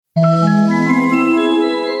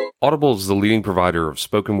Audible is the leading provider of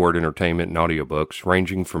spoken word entertainment and audiobooks,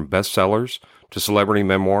 ranging from bestsellers to celebrity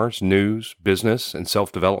memoirs, news, business, and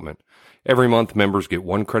self-development. Every month, members get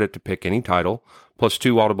 1 credit to pick any title, plus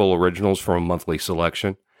 2 Audible originals from a monthly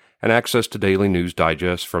selection, and access to daily news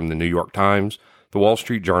digests from the New York Times, the Wall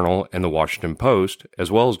Street Journal, and the Washington Post,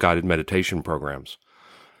 as well as guided meditation programs.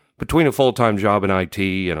 Between a full-time job in IT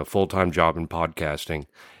and a full-time job in podcasting,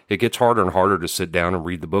 it gets harder and harder to sit down and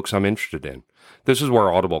read the books I'm interested in. This is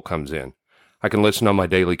where Audible comes in. I can listen on my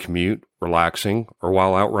daily commute, relaxing, or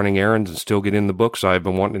while out running errands and still get in the books I've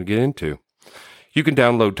been wanting to get into. You can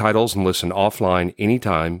download titles and listen offline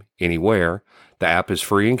anytime, anywhere. The app is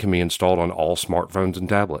free and can be installed on all smartphones and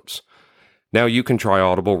tablets. Now you can try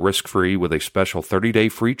Audible risk-free with a special 30-day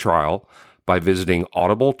free trial by visiting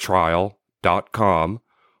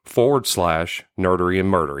audibletrial.com/nerdery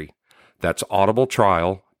and murdery. That's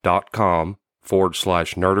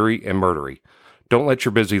audibletrial.com/nerdery and murdery. Don't let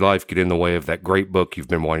your busy life get in the way of that great book you've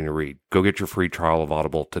been wanting to read. Go get your free trial of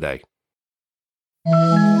Audible today.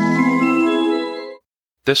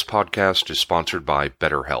 This podcast is sponsored by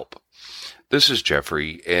BetterHelp. This is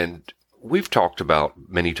Jeffrey, and we've talked about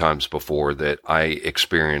many times before that I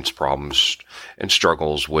experience problems and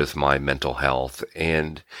struggles with my mental health,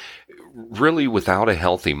 and really without a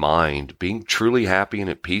healthy mind, being truly happy and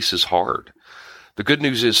at peace is hard. The good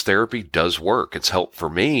news is therapy does work. It's helped for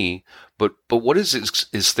me, but what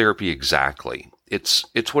is therapy exactly? It's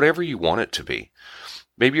whatever you want it to be.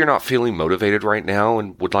 Maybe you're not feeling motivated right now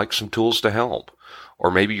and would like some tools to help.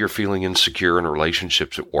 Or maybe you're feeling insecure in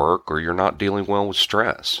relationships at work, or you're not dealing well with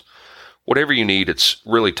stress. Whatever you need, it's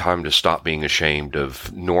really time to stop being ashamed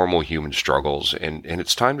of normal human struggles, and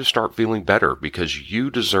it's time to start feeling better because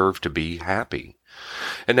you deserve to be happy.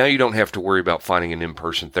 And now you don't have to worry about finding an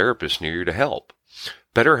in-person therapist near you to help.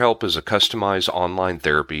 BetterHelp is a customized online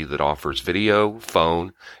therapy that offers video,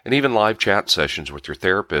 phone, and even live chat sessions with your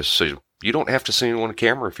therapist, so you don't have to see anyone on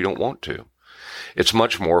camera if you don't want to. It's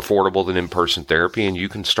much more affordable than in-person therapy, and you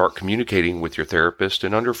can start communicating with your therapist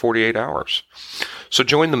in under 48 hours. So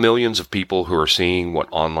join the millions of people who are seeing what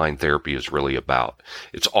online therapy is really about.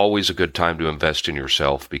 It's always a good time to invest in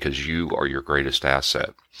yourself because you are your greatest asset.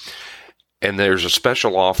 And there's a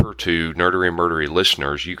special offer to Nerdery and Murdery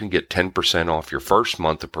listeners. You can get 10% off your first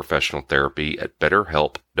month of professional therapy at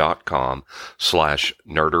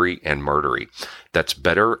betterhelp.com/nerdery and murdery. That's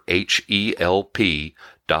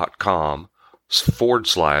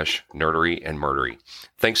betterhelp.com/nerdery and murdery.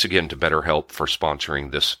 Thanks again to BetterHelp for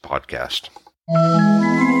sponsoring this podcast.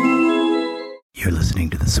 You're listening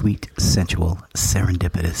to the sweet, sensual,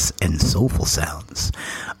 serendipitous, and soulful sounds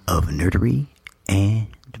of Nerdery and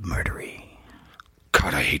Murdery.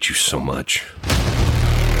 God, I hate you so much.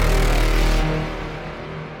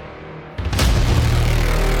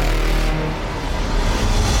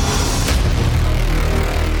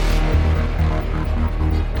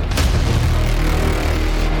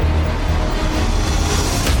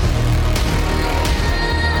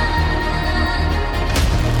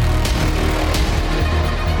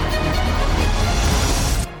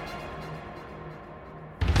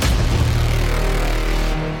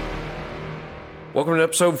 Welcome to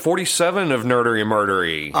episode 47 of Nerdery and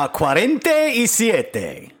Murdery.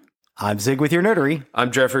 47. I'm Zig with your Nerdery.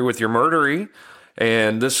 I'm Jeffrey with your Murdery,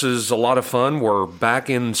 and this is a lot of fun. We're back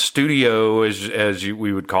in studio,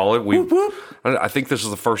 we would call it. Whoop, whoop. I think this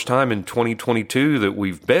is the first time in 2022 that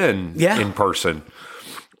we've been in person.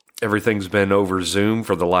 Everything's been over Zoom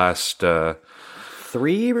for the last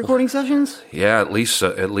 3 recording sessions. Yeah, at least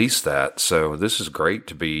that. So this is great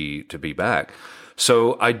to be back.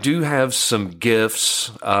 So I do have some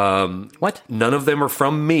gifts. What? None of them are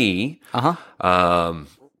from me. Right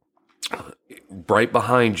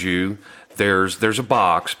behind you, there's a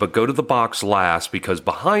box, but go to the box last because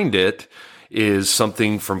behind it is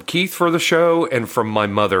something from Keith for the show and from my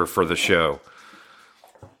mother for the show.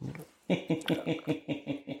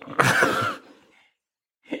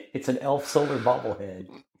 It's an elf solar bobblehead.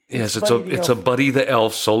 Yes, it's a Buddy the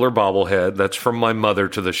Elf solar bobblehead. That's from my mother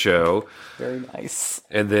to the show. Very nice.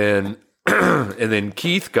 And then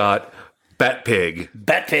Keith got Bat Pig.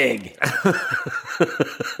 Bat Pig.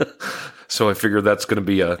 So I figured that's going to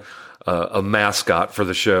be a mascot for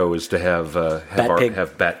the show is to have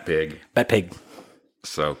Bat Pig. Bat Pig.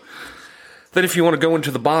 So then if you want to go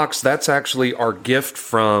into the box, that's actually our gift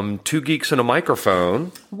from Two Geeks and a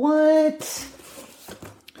Microphone. What?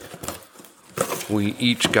 We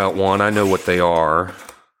each got one. I know what they are.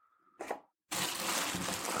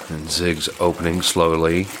 And Zig's opening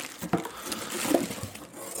slowly.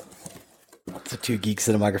 It's a Two Geeks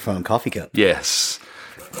and a Microphone coffee cup. Yes.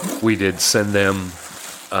 We did send them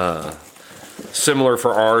similar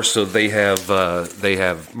for ours, so they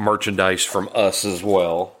have merchandise from us as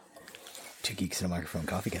well. Two Geeks and a Microphone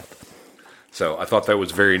coffee cup. So I thought that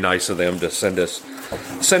was very nice of them to send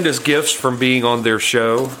us gifts from being on their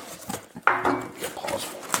show.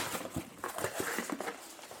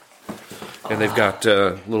 And they've got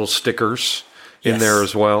little stickers in there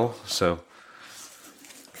as well. So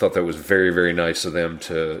I thought that was very, very nice of them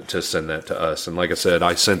to send that to us. And like I said,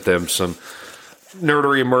 I sent them some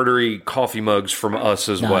Nerdery and Murdery coffee mugs from us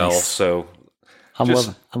as well. So I'm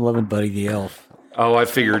loving Buddy the Elf. Oh, I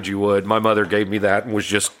figured you would. My mother gave me that and was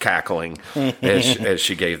just cackling as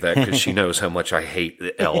she gave that because she knows how much I hate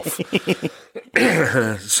the elf.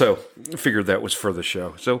 So I figured that was for the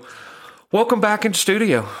show. So welcome back in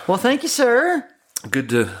studio. Well, thank you, sir. Good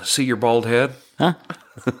to see your bald head. Huh?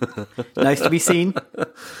 Nice to be seen.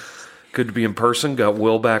 Good to be in person. Got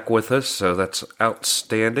Will back with us, so that's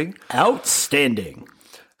outstanding. Outstanding.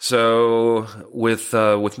 So, with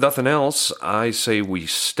nothing else, I say we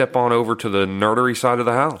step on over to the nerdery side of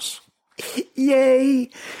the house. Yay!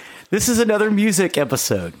 This is another music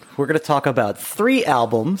episode. We're going to talk about 3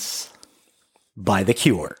 albums by The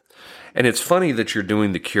Cure. And it's funny that you're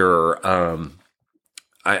doing The Cure.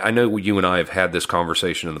 I know you and I have had this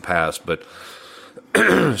conversation in the past, but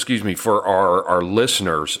excuse me, for our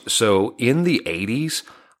listeners. So, in the 80s,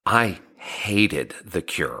 I hated The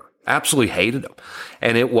Cure. Absolutely hated them.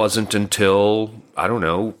 And it wasn't until, I don't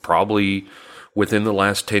know, probably within the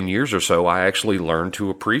last 10 years or so, I actually learned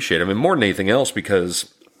to appreciate them. And more than anything else,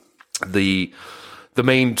 because the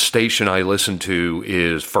main station I listen to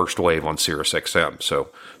is First Wave on Sirius XM. So,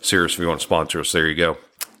 Sirius, if you want to sponsor us, there you go.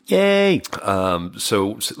 Yay!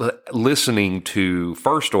 So listening to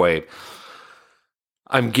First Wave,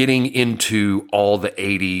 I'm getting into all the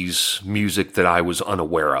 80s music that I was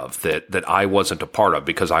unaware of, that I wasn't a part of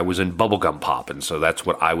because I was in bubblegum pop, and so that's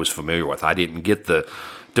what I was familiar with. I didn't get the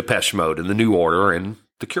Depeche Mode and the New Order and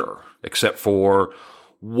The Cure, except for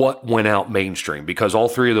what went out mainstream, because all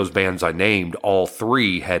 3 of those bands I named, all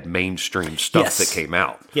 3 had mainstream stuff that came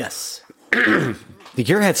out. Yes. The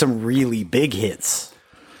Cure had some really big hits.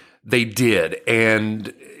 They did,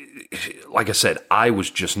 and like I said, I was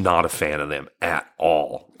just not a fan of them at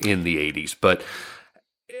all in the 80s. But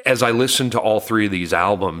as I listened to all 3 of these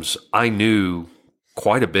albums, I knew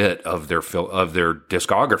quite a bit of their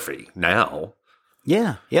discography now.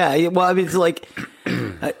 Yeah. Well, I mean, it's like,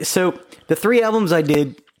 so the 3 albums I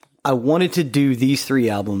did, I wanted to do these 3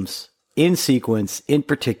 albums in sequence, in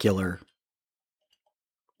particular,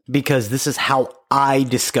 because this is how I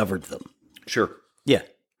discovered them. Sure. Yeah.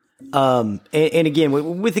 And again,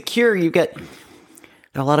 with The Cure, you get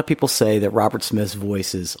a lot of people say that Robert Smith's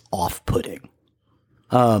voice is off-putting.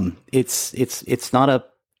 It's not a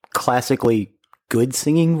classically good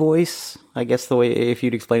singing voice, I guess the way, if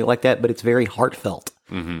you'd explain it like that, but it's very heartfelt.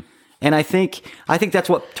 Mm-hmm. And I think that's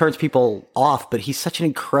what turns people off, but he's such an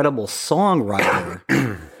incredible songwriter.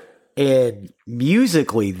 And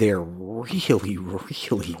musically, they're really,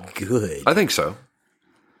 really good. I think so.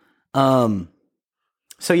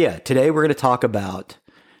 So yeah, today we're going to talk about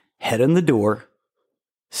Head on the Door,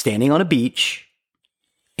 Standing on a Beach,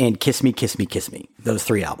 and Kiss Me, Kiss Me, Kiss Me. Those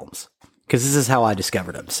 3 albums, because this is how I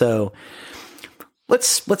discovered them. So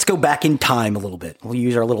let's go back in time a little bit. We'll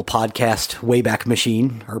use our little podcast Wayback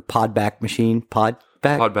Machine, or Podback Machine,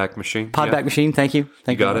 Podback Machine. Thank you.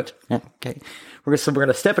 You got it. Yeah, okay. We're going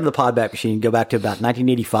to step into the Podback Machine, go back to about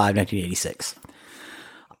 1985, 1986.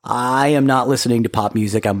 I am not listening to pop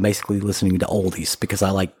music. I'm basically listening to oldies because I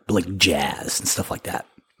like jazz and stuff like that.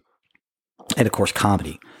 And of course,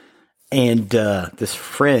 comedy. And this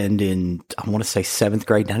friend in, I want to say 7th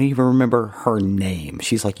grade, I don't even remember her name.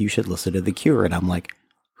 She's like, you should listen to The Cure. And I'm like,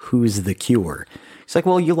 who's The Cure? She's like,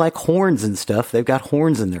 well, you like horns and stuff. They've got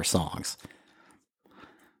horns in their songs.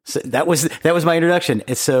 So that was my introduction.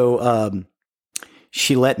 And so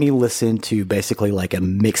she let me listen to basically like a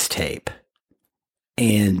mixtape.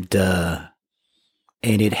 And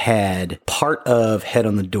it had part of Head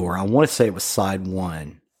on the Door. I want to say it was side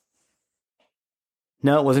 1.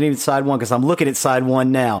 No, it wasn't even side 1 because I'm looking at side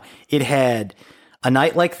 1 now. It had A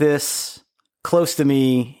Night Like This, Close to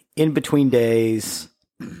Me, In Between Days,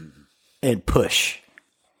 and Push.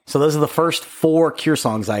 So those are the first 4 Cure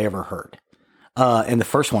songs I ever heard. And the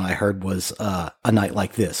first one I heard was A Night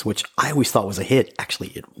Like This, which I always thought was a hit. Actually,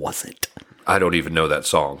 it wasn't. I don't even know that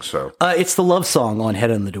song, so. It's the love song on Head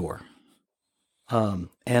on the Door. And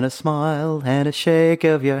a smile, and a shake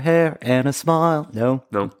of your hair, and a smile. No.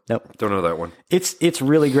 Don't know that one. It's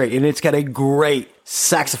really great, and it's got a great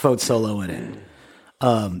saxophone solo in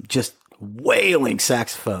it. Just wailing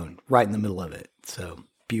saxophone right in the middle of it. So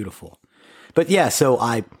beautiful. But yeah, so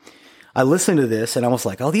I I listened to this and I was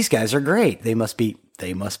like, oh, these guys are great. They must be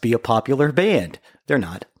a popular band. They're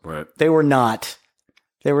not. Right. They were not.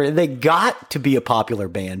 They got to be a popular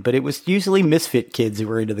band, but it was usually misfit kids who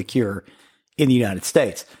were into The Cure in the United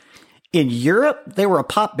States. In Europe, they were a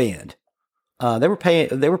pop band. They were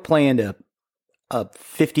playing to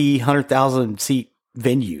 50, 100,000 seat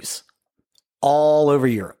venues all over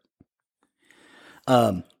Europe.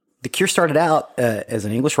 The Cure started out as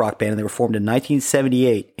an English rock band, and they were formed in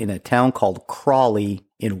 1978 in a town called Crawley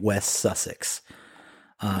in West Sussex.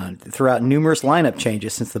 Throughout numerous lineup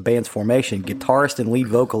changes since the band's formation, guitarist and lead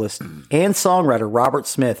vocalist and songwriter Robert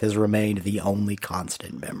Smith has remained the only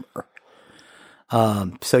constant member.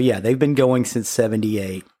 So yeah, they've been going since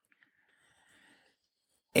 78.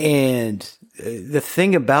 And the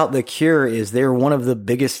thing about The Cure is they're one of the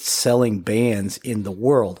biggest selling bands in the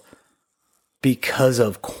world because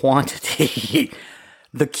of quantity.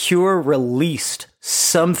 The Cure released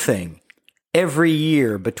something every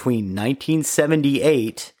year between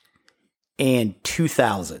 1978 and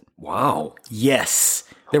 2000. Wow. Yes.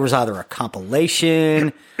 There was either a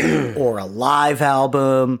compilation or a live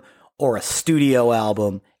album or a studio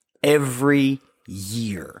album every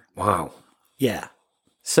year. Wow. Yeah.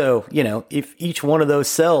 So, if each one of those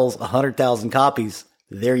sells 100,000 copies,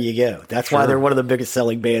 there you go. That's why they're one of the biggest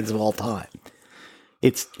selling bands of all time.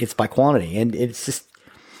 It's by quantity. And it's just,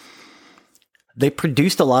 they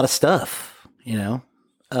produced a lot of stuff.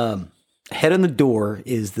 Head in the Door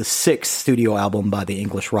is the 6th studio album by the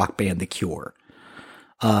English rock band The Cure.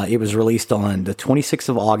 It was released on the 26th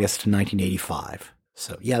of August, 1985.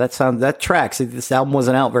 So yeah, that tracks. This album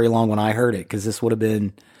wasn't out very long when I heard it, because this would have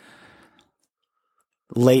been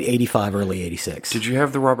late 85, early 86. Did you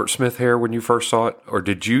have the Robert Smith hair when you first saw it? Or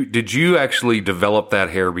did you actually develop that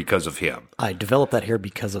hair because of him? I developed that hair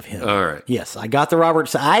because of him. All right. Yes, I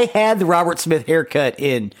had the Robert Smith haircut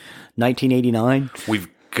in 1989. We've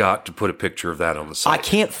got to put a picture of that on the site. I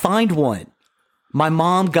can't find one. My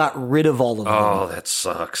mom got rid of all of them. Oh, that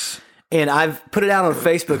sucks. And I've put it out on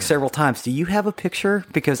Facebook several times. Do you have a picture?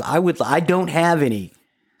 Because I don't have any.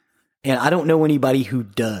 And I don't know anybody who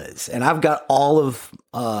does. And I've got all of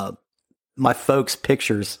my folks'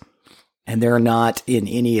 pictures, and they're not in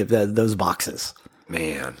any of those boxes.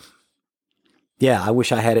 Man. Yeah, I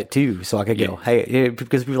wish I had it too, so I could go, hey,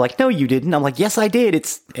 because people are like, no, you didn't. I'm like, yes, I did.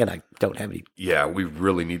 And I don't have any. Yeah, we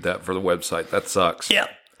really need that for the website. That sucks. Yeah.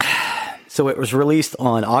 So it was released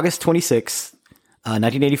on August 26th,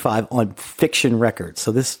 1985 on Fiction Records.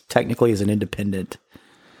 So this technically is an independent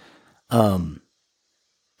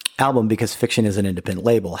album, because Fiction is an independent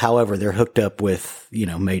label. However, they're hooked up with,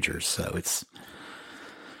 majors. So it's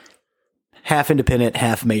half independent,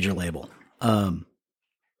 half major label.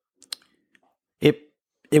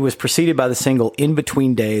 It was preceded by the single In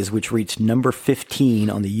Between Days, which reached number 15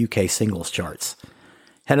 on the UK singles charts.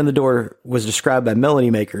 Head in the Door was described by Melody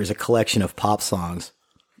Maker as a collection of pop songs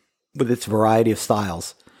with its variety of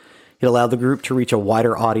styles. It allowed the group to reach a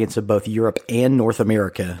wider audience of both Europe and North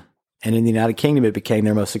America, and in the United Kingdom, it became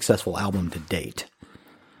their most successful album to date.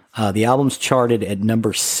 The album's charted at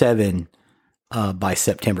number 7 by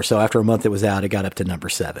September. So after a month it was out, it got up to number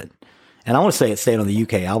 7. And I want to say it stayed on the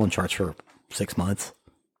UK album charts for 6 months.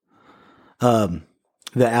 The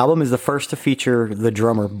album is the first to feature the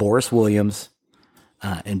drummer Boris Williams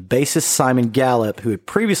and bassist Simon Gallup, who had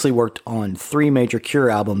previously worked on 3 major Cure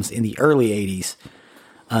albums in the early 80s.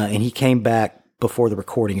 And he came back before the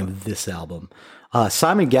recording of this album.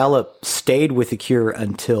 Simon Gallup stayed with The Cure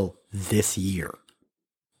until this year.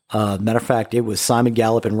 Matter of fact, it was Simon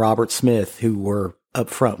Gallup and Robert Smith who were up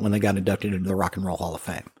front when they got inducted into the Rock and Roll Hall of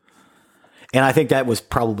Fame. And I think that was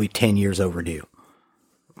probably 10 years overdue.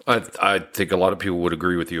 I think a lot of people would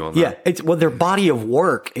agree with you on that. Yeah, their body of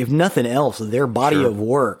work, if nothing else, their body of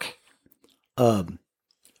work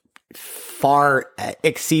far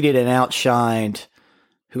exceeded and outshined,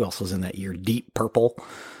 who else was in that year? Deep Purple.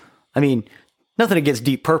 I mean, nothing against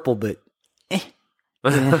Deep Purple, but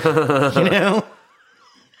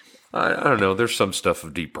I don't know. There's some stuff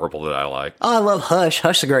of Deep Purple that I like. Oh, I love Hush.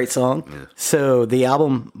 Hush is a great song. Yeah. So the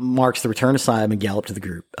album marks the return of Simon Gallup to the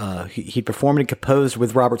group. He performed and composed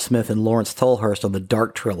with Robert Smith and Lawrence Tolhurst on the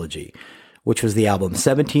Dark Trilogy, which was the album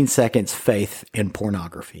 17 Seconds, Faith, and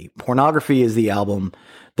Pornography. Pornography is the album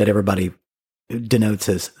that everybody denotes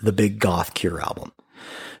as the big goth Cure album.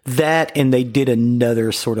 That, and they did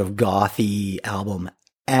another sort of gothy album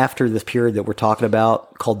after this period that we're talking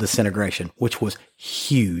about called Disintegration, which was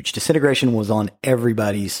huge. Disintegration was on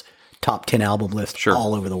everybody's top 10 album list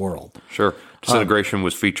all over the world. Sure. Disintegration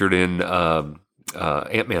was featured in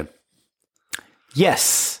Ant-Man.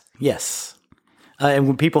 Yes. And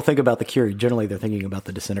when people think about The Cure, generally they're thinking about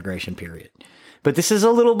the Disintegration period. But this is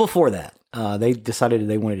a little before that. They decided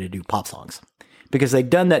they wanted to do pop songs because they'd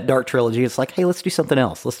done that Dark trilogy. It's like, hey, let's do something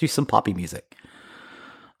else. Let's do some poppy music.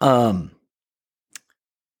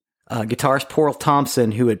 Guitarist Paul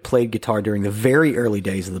Thompson, who had played guitar during the very early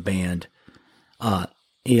days of the band,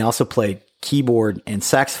 he also played keyboard and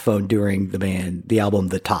saxophone during the album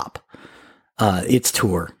The Top, its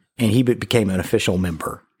tour, and he became an official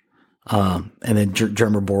member. And then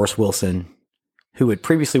drummer Boris Wilson, who had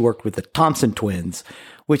previously worked with the Thompson Twins,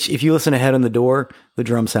 which if you listen to Head on the Door, the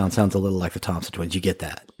drum sounds a little like the Thompson Twins. You get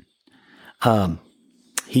that.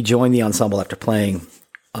 He joined the ensemble after playing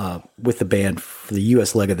with the band for the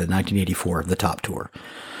U.S. leg of the 1984 The Top tour.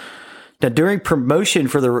 Now, during promotion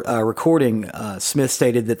for the recording, Smith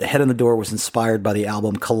stated that the Head on the Door was inspired by the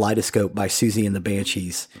album Kaleidoscope by Susie and the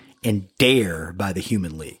Banshees and Dare by the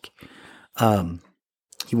Human League.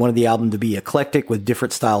 He wanted the album to be eclectic with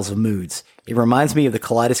different styles of moods. It reminds me of the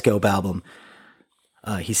Kaleidoscope album.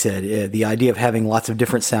 He said, the idea of having lots of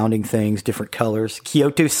different sounding things, different colors.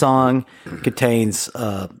 Kyoto Song contains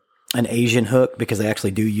an Asian hook because they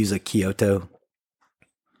actually do use a Kyoto.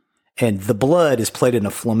 And The Blood is played in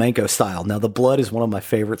a flamenco style. Now, The Blood is one of my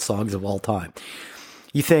favorite songs of all time.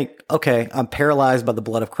 You think, okay, I'm paralyzed by the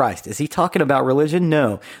blood of Christ. Is he talking about religion?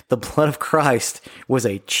 No. The blood of Christ was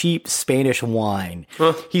a cheap Spanish wine.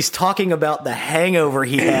 He's talking about the hangover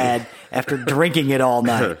he had after drinking it all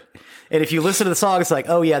night. And if you listen to the song, it's like,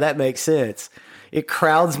 oh yeah, that makes sense. It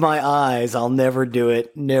crowds my eyes. I'll never do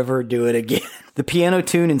it. Never do it again. The piano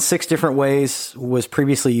tune in 6 different ways was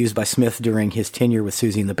previously used by Smith during his tenure with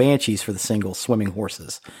Susie and the Banshees for the single Swimming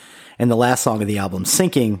Horses. And the last song of the album,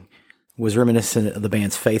 Sinking, was reminiscent of the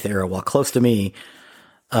band's Faith era, while Close to Me,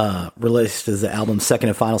 released as the album's second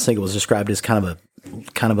and final single, was described as kind of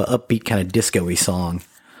a upbeat, kind of disco-y song.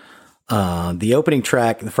 The opening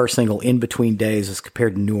track, the first single, In Between Days, was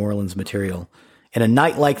compared to New Orleans material. And A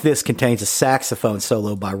Night Like This contains a saxophone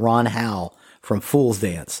solo by Ron Howe from Fool's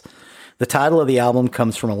Dance. The title of the album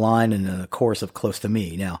comes from a line in the chorus of Close to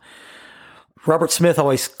Me. Now, Robert Smith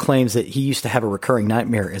always claims that he used to have a recurring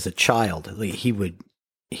nightmare as a child. He would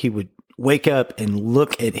wake up and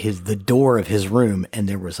look at the door of his room, and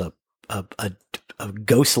there was a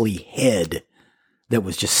ghostly head that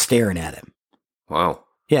was just staring at him. Wow.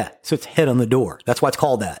 Yeah, so it's Head on the Door. That's why it's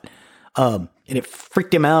called that. And it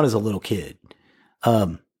freaked him out as a little kid.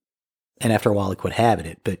 And after a while, he quit having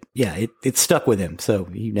it. But yeah, it stuck with him. So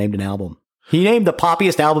he named an album. He named the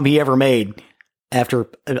poppiest album he ever made after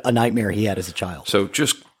a nightmare he had as a child. So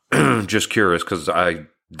just curious, because I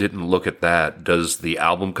didn't look at that. Does the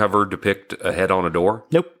album cover depict a head on a door?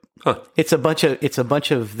 Nope. Huh. It's a bunch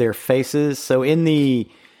of their faces. So in the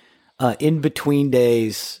In Between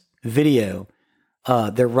Days video,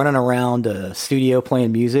 they're running around a studio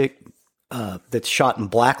playing music that's shot in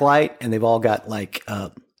black light, and they've all got like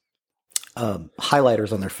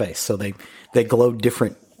highlighters on their face, so they glow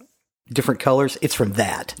different colors. It's from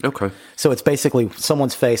that. Okay. So it's basically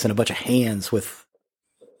someone's face and a bunch of hands with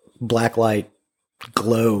black light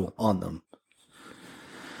glow on them.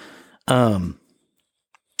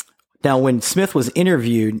 Now, when Smith was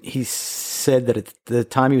interviewed, he said that at the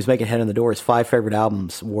time he was making Head on the Door, his 5 favorite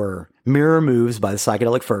albums were Mirror Moves by the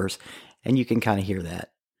Psychedelic Furs, and you can kind of hear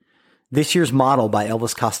that. This Year's Model by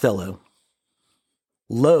Elvis Costello.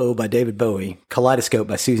 Low by David Bowie. Kaleidoscope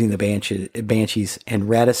by Susie and the Banshees. And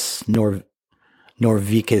Radis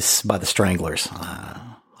Norvicus by the Stranglers.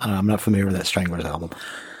 I'm not familiar with that Stranglers album.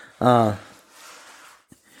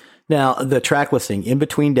 Now, the track listing, In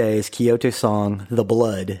Between Days, Kyoto Song, The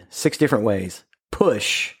Blood, 6 Different Ways,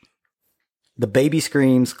 Push, The Baby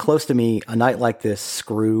Screams, Close to Me, A Night Like This,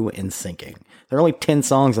 Screw, and Sinking. There are only 10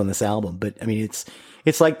 songs on this album, but I mean,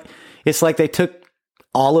 it's like they took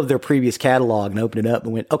all of their previous catalog and opened it up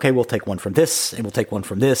and went, okay, we'll take one from this, and we'll take one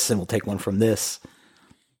from this, and we'll take one from this.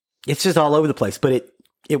 It's just all over the place, but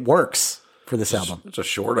it works for this album. It's a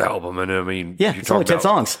short album, and I mean, yeah, it's only 10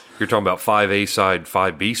 songs. You're talking about 5 A side,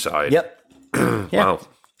 5 B side. Yep. Yeah. Wow.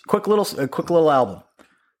 Quick little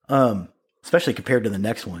album. Especially compared to the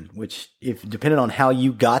next one, which depending on how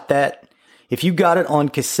you got that, if you got it on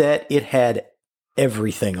cassette, it had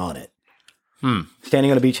everything on it.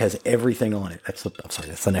 Standing on a Beach has everything on it. That's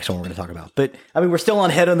the next one we're going to talk about. But I mean, we're still on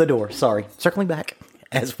Head on the Door. Sorry. Circling back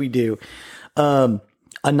as we do. A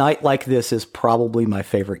Night Like This is probably my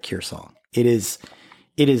favorite Cure song. It is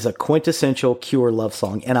a quintessential Cure love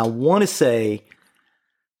song. And I want to say,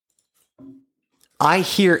 I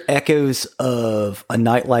hear echoes of A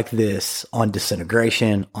Night Like This on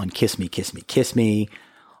Disintegration, on Kiss Me, Kiss Me, Kiss Me,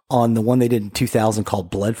 on the one they did in 2000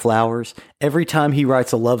 called Blood Flowers. Every time he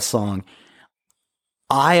writes a love song,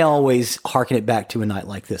 I always hearken it back to A Night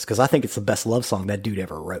Like This because I think it's the best love song that dude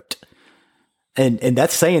ever wrote. And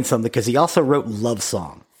that's saying something because he also wrote Love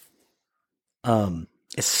Song.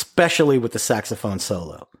 Especially with the saxophone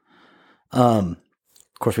solo. Of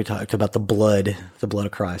course, we talked about the blood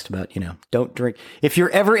of Christ, about, don't drink. If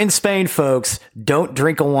you're ever in Spain, folks, don't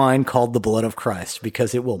drink a wine called the blood of Christ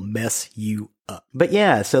because it will mess you up. But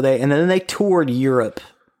yeah, and then they toured Europe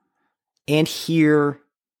and here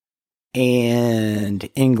and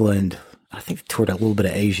England. I think they toured a little bit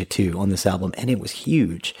of Asia too on this album, and it was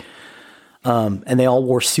huge. And they all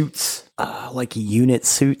wore suits, like unit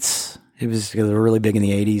suits. It was they were really big in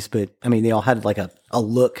the 80s, but I mean, they all had like a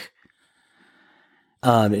look.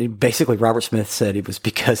 Basically, Robert Smith said it was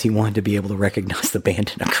because he wanted to be able to recognize the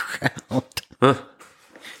band in a crowd.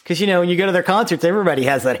 Because, when you go to their concerts, everybody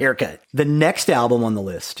has that haircut. The next album on the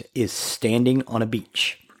list is Standing on a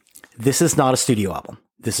Beach. This is not a studio album.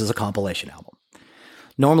 This is a compilation album.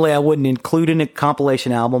 Normally, I wouldn't include in a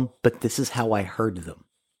compilation album, but this is how I heard them.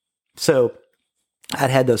 So,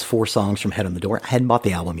 I'd had those 4 songs from Head on the Door. I hadn't bought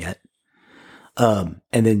the album yet. And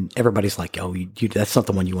then everybody's like, oh, that's not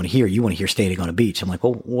the one you want to hear. You want to hear Standing on a Beach. I'm like,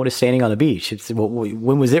 well, what is Standing on a Beach?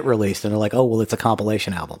 When was it released? And they're like, oh, well, it's a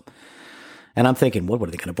compilation album. And I'm thinking, what are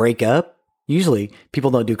they going to break up? Usually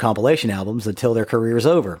people don't do compilation albums until their career's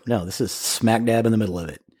over. No, this is smack dab in the middle of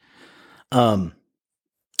it.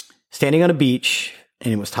 Standing on a Beach,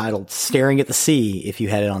 and it was titled Staring at the Sea if you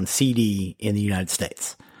had it on CD in the United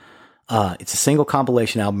States. It's a single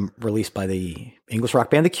compilation album released by the English rock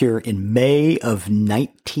band The Cure in May of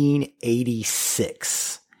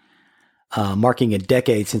 1986, marking a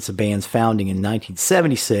decade since the band's founding in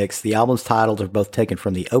 1976. The album's titles are both taken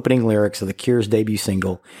from the opening lyrics of The Cure's debut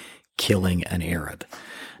single, Killing an Arab.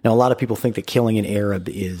 Now, a lot of people think that Killing an Arab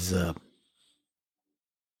is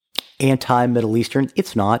anti-Middle Eastern.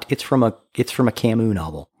 It's not. It's from a Camus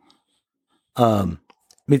novel.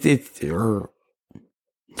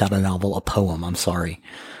 Not a novel, a poem. I'm sorry.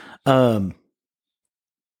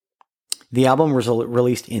 The album was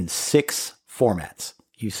released in 6 formats.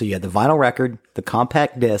 So you had the vinyl record, the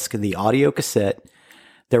compact disc, the audio cassette.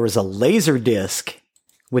 There was a laser disc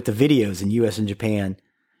with the videos in US and Japan,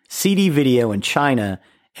 CD video in China,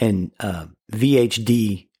 and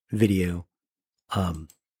VHD video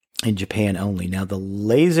in Japan only. Now the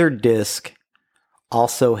laser disc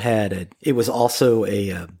also had it was also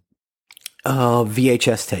a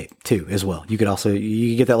VHS tape too, as well. You get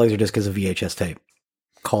that laser disc as a VHS tape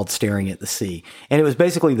called Staring at the Sea. And it was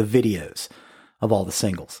basically the videos of all the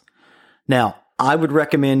singles. Now, I would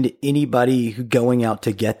recommend anybody who going out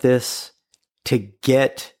to get this to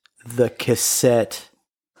get the cassette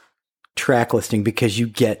track listing because you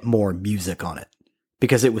get more music on it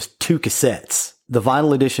because it was 2 cassettes. The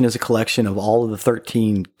vinyl edition is a collection of all of the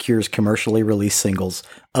 13 Cure's commercially released singles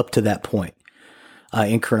up to that point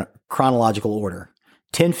in chronological order.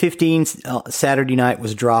 10/15 Saturday Night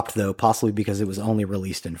was dropped, though, possibly because it was only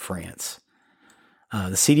released in France.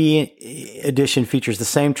 The CD edition features the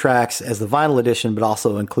same tracks as the vinyl edition, but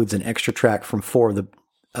also includes an extra track from 4 of the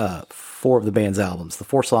band's albums. The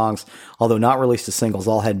 4 songs, although not released as singles,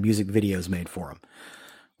 all had music videos made for them,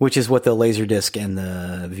 which is what the Laserdisc and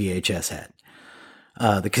the VHS had.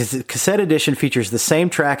 The cassette edition features the same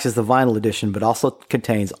tracks as the vinyl edition, but also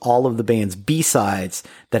contains all of the band's B-sides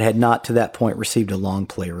that had not to that point received a long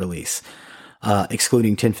play release,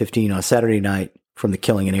 excluding 10/15 on Saturday Night from the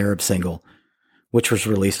Killing an Arab single, which was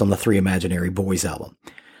released on the 3 Imaginary Boys album.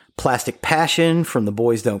 Plastic Passion from the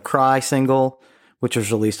Boys Don't Cry single, which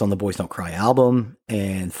was released on the Boys Don't Cry album,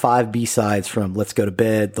 and 5 B-sides from Let's Go to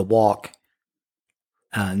Bed, The Walk,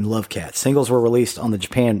 and Love Cat. Singles were released on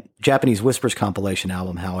the Japanese Whispers compilation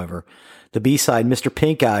album, however. The B-side, Mr.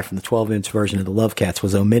 Pink Eye, from the 12-inch version of the Love Cats,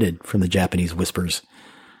 was omitted from the Japanese Whispers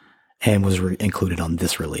and was included on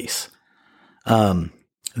this release.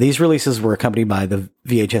 These releases were accompanied by the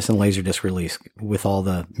VHS and Laserdisc release with all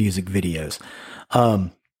the music videos. I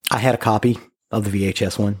had a copy of the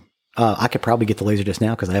VHS one. I could probably get the Laserdisc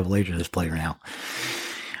now because I have a Laserdisc player now.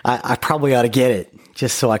 I probably ought to get it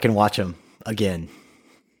just so I can watch them again.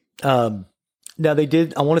 Now they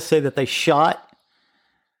did, I want to say that they shot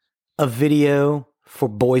a video for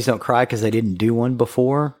Boys Don't Cry because they didn't do one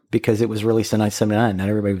before because it was released in 1979. Not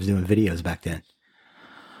everybody was doing videos back then.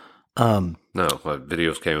 No,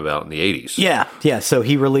 videos came about in the 80s. Yeah. So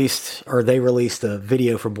they released a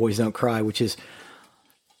video for Boys Don't Cry, which is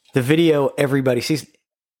the video everybody sees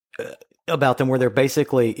about them where they're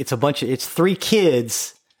basically, it's 3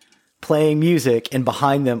 kids playing music and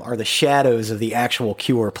behind them are the shadows of the actual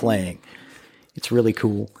Cure playing. It's really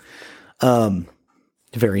cool.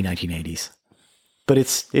 Very 1980s. but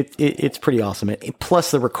it's pretty awesome.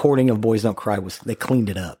 Plus, the recording of Boys Don't Cry they cleaned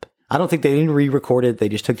it up. I don't think they didn't re-record it. They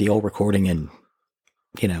just took the old recording and,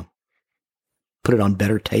 put it on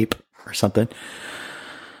better tape or something.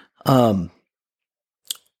 The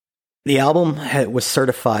album was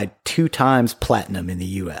certified 2 times platinum in the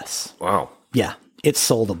U.S. Wow. Yeah, it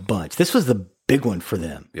sold a bunch. This was the big one for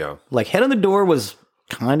them. Yeah. Like Head on the Door was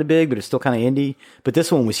kind of big, but it's still kind of indie. But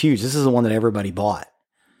this one was huge. This is the one that everybody bought.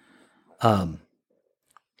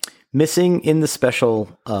 Missing in the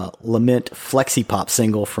special Lament Flexi Pop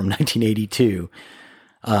single from 1982.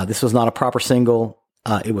 This was not a proper single.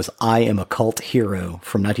 It was I Am a Cult Hero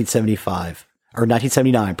from 1975 or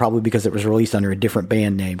 1979, probably because it was released under a different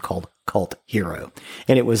band name called Cult Hero.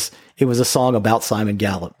 And it was a song about Simon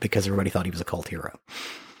Gallup because everybody thought he was a cult hero.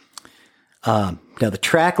 Now the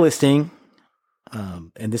track listing,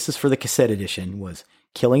 and this is for the cassette edition, was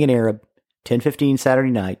Killing an Arab, 10:15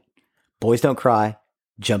 Saturday Night, Boys Don't Cry,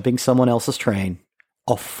 Jumping Someone Else's Train,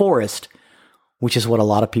 A Forest, which is what a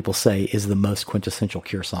lot of people say is the most quintessential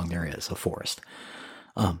Cure song there is, A Forest.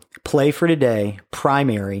 Play for Today,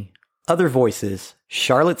 Primary, Other Voices,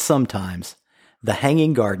 Charlotte Sometimes, The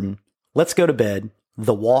Hanging Garden, Let's Go to Bed,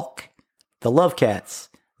 The Walk, The Love Cats,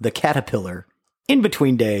 The Caterpillar, In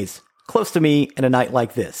Between Days, Close to Me, and A Night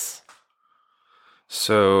Like This.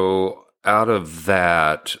 So out of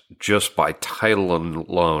that, just by title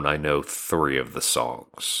alone, I know 3 of the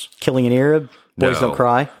songs. Killing an Arab, Boys Don't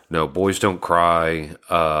Cry. No, Boys Don't Cry.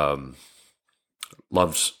 The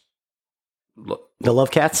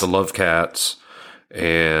Love Cats. The Love Cats,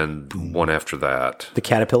 and one after that. The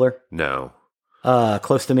Caterpillar. No.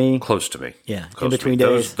 Close to Me. Close to Me. Yeah. Close In Between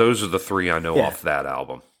Days. Those are the 3 I know off that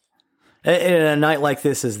album. And A Night Like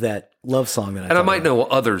This is that love song that I. And I might about. know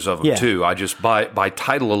others of them too. I just by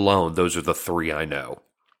title alone, those are the 3 I know.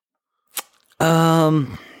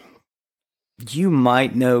 You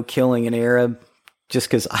might know Killing an Arab just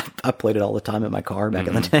because I played it all the time in my car back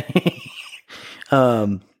in the day.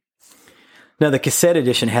 Now, the cassette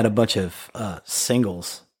edition had a bunch of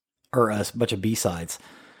singles or a bunch of B-sides.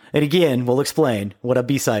 And again, we'll explain what a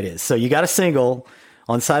B-side is. So you got a single.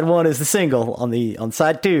 On side 1 is the single. On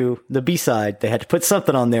side 2, the B-side, they had to put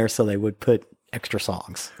something on there so they would put extra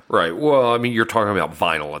songs. Right. Well, I mean, you're talking about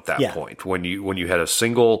vinyl at that point. When you had a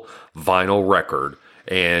single vinyl record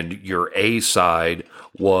and your A side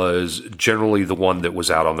was generally the one that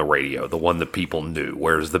was out on the radio, the one that people knew,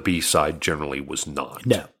 whereas the B side generally was not.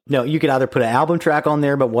 No, you could either put an album track on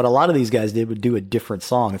there, but what a lot of these guys did would do a different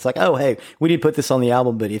song. It's like, oh, hey, we didn't put this on the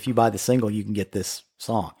album, but if you buy the single, you can get this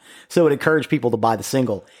song. So it encouraged people to buy the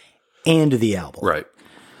single and the album. Right.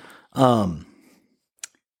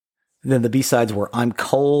 Then the B-sides were I'm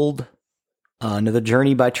Cold, Another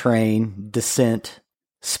Journey by Train, Descent,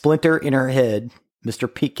 Splinter in Her Head,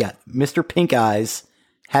 Mr. Pink Eyes,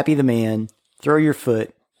 Happy the Man, Throw Your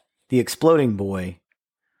Foot, The Exploding Boy,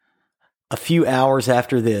 A Few Hours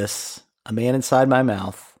After This, A Man Inside My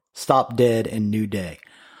Mouth, Stop Dead, and New Day.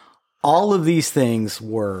 All of these things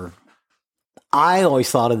were, I always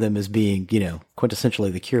thought of them as being,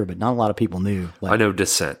 quintessentially The Cure, but not a lot of people knew. I know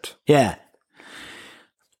Descent. Yeah.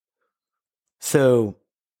 So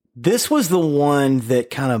this was the one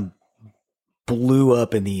that kind of blew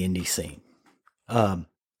up in the indie scene.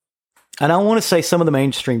 And I want to say some of the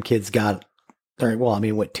mainstream kids got,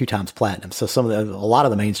 went 2 times platinum. So a lot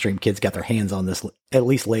of the mainstream kids got their hands on this at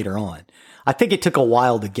least later on. I think it took a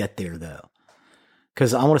while to get there though.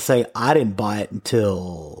 Cause I want to say I didn't buy it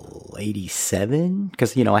until 87.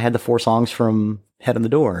 Cause I had the 4 songs from Head on the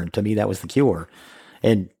Door. And to me, that was The Cure.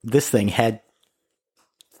 And this thing had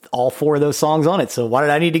all 4 of those songs on it. So why did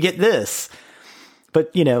I need to get this?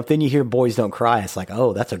 But, then you hear Boys Don't Cry. It's like,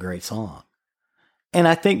 oh, that's a great song. And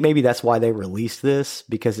I think maybe that's why they released this,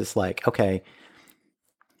 because it's like, okay,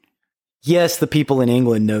 yes, the people in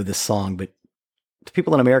England know this song, but the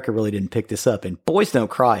people in America really didn't pick this up. And Boys Don't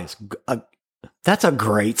Cry that's a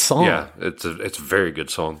great song. Yeah, it's a very good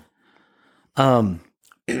song.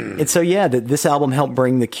 And so, this album helped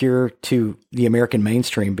bring The Cure to the American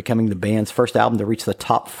mainstream, becoming the band's first album to reach the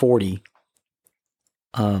top 40.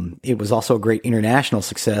 It was also a great international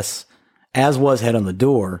success, as was Head on the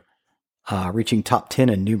Door, reaching top 10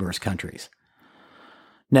 in numerous countries.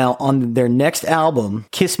 Now, on their next album,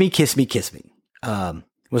 Kiss Me, Kiss Me, Kiss Me,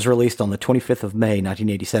 was released on the 25th of May,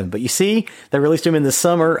 1987. But you see, they released them in the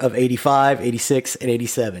summer of 85, 86, and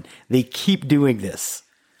 87. They keep doing this.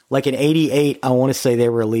 Like in 88, I want to say they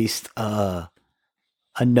released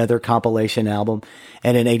another compilation album.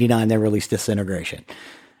 And in 89, they released Disintegration.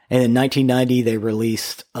 And in 1990, they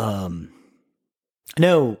released... in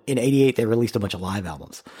 88, they released a bunch of live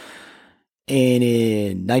albums. And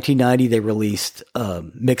in 1990, they released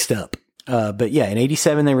Mixed Up. But yeah, in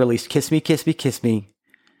 87, they released Kiss Me, Kiss Me, Kiss Me.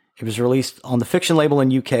 It was released on the Fiction label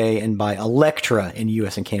in UK and by Elektra in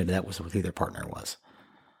US and Canada. That was who their partner was.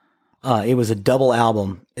 It was a double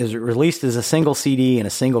album. It was released as a single CD and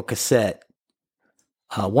a single cassette.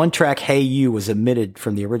 One track, Hey You, was omitted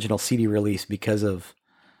from the original CD release because of,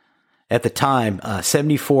 at the time,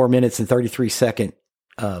 74 minutes and 33 second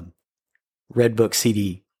Redbook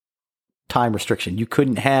CD time restriction. You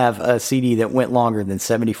couldn't have a CD that went longer than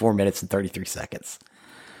 74 minutes and 33 seconds.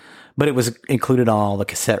 But it was included on all the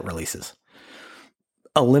cassette releases.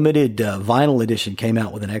 A limited vinyl edition came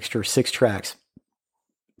out with an extra 6 tracks.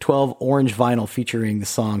 12 orange vinyl featuring the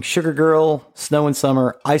song Sugar Girl, Snow and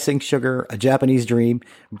Summer, Icing Sugar, A Japanese Dream,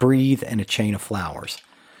 Breathe, and A Chain of Flowers.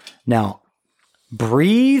 Now,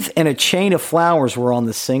 Breathe and A Chain of Flowers were on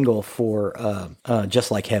the single for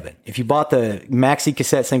Just Like Heaven. If you bought the maxi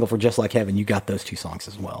cassette single for Just Like Heaven, you got those 2 songs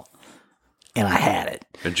as well. And I had it.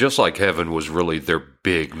 And Just Like Heaven was really their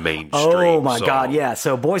big mainstream Oh my song. God, yeah.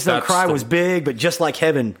 So Boys Don't Cry was big, but Just Like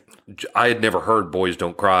Heaven. I had never heard Boys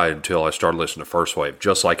Don't Cry until I started listening to First Wave.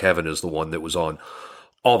 Just Like Heaven is the one that was on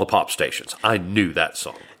all the pop stations. I knew that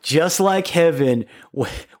song. Just Like Heaven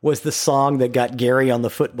was the song that got Gary on the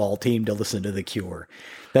football team to listen to The Cure.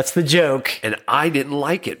 That's the joke. And I didn't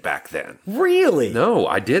like it back then. Really? No,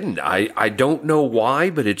 I didn't. I don't know why,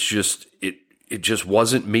 but it's just it just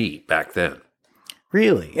wasn't me back then.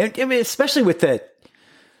 Really? I mean, especially with that,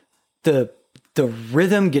 the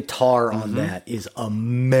rhythm guitar on that is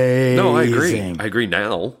amazing. No, I agree. I agree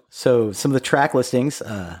now. So some of the track listings,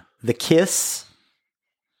 The Kiss,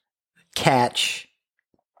 Catch,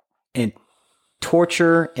 and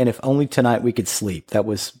Torture, and If Only Tonight We Could Sleep. That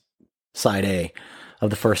was side A of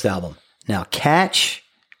the first album. Now, Catch,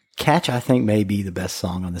 I think, may be the best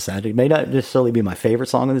song on this album. It may not necessarily be my favorite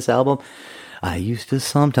song on this album. I used to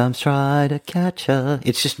sometimes try to catch her.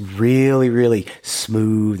 It's just really, really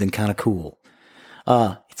smooth and kind of cool.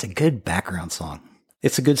 It's a good background song.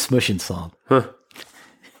 It's a good smushing song. Huh.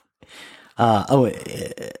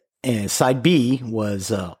 And side B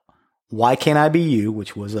was Why Can't I Be You,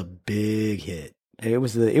 which was a big hit. It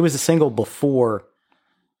was a single before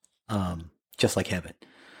Just Like Heaven.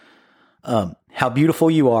 How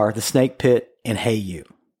Beautiful You Are, The Snake Pit, and Hey You.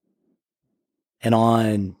 And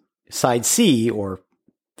on side C, or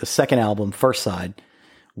the second album, first side,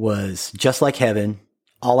 was Just Like Heaven,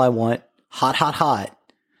 All I Want, Hot, Hot, Hot,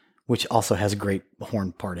 which also has a great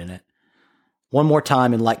horn part in it. One More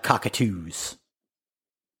Time, and Like Cockatoos.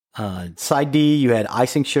 Side D, you had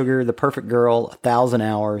Icing Sugar, The Perfect Girl, 1,000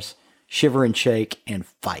 Hours, Shiver and Shake, and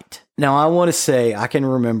Fight. Now, I want to say I can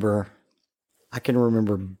remember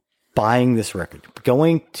buying this record.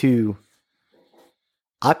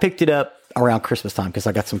 I picked it up around Christmas time because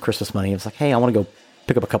I got some Christmas money. I was like, hey, I want to go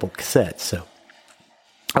pick up a couple cassettes. So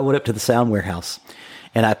I went up to the Sound Warehouse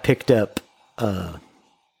and I picked up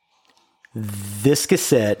this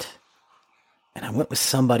cassette, and I went with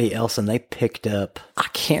somebody else and they picked up, I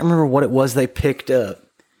can't remember what it was they picked up,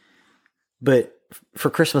 but for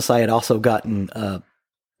Christmas I had also gotten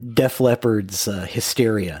Def Leppard's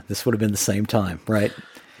Hysteria. This would have been the same time, right?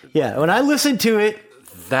 Yeah, when I listened to it,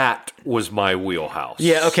 that was my wheelhouse.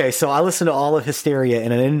 Yeah, okay, so I listened to all of Hysteria,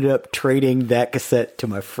 and I ended up trading that cassette to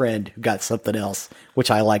my friend who got something else, which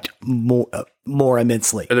I liked more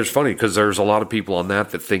immensely. And it's funny because there's a lot of people on that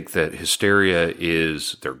think that Hysteria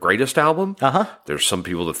is their greatest album. Uh-huh. There's some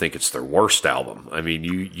people that think it's their worst album. I mean,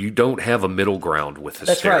 you don't have a middle ground with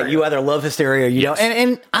Hysteria. That's right. You either love Hysteria or you don't.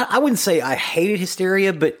 And I wouldn't say I hated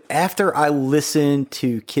Hysteria, but after I listened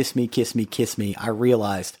to Kiss Me, Kiss Me, Kiss Me, I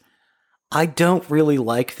realized I don't really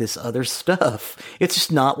like this other stuff. It's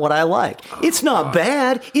just not what I like. It's not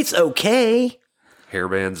bad. It's okay.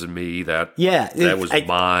 Hairbands and Me, that was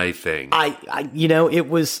my thing.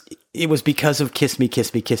 It was because of Kiss Me,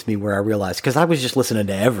 Kiss Me, Kiss Me where I realized, because I was just listening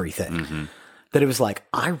to everything, that it was like,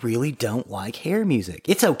 I really don't like hair music.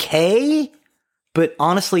 It's okay, but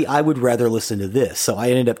honestly, I would rather listen to this. So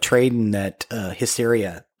I ended up trading that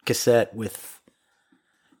Hysteria cassette with,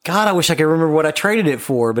 God, I wish I could remember what I traded it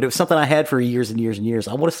for, but it was something I had for years and years and years.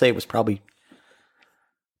 I want to say it was probably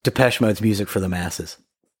Depeche Mode's Music for the Masses.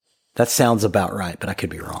 That sounds about right, but I could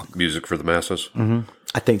be wrong. Music for the Masses? Mm-hmm.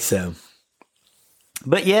 I think so.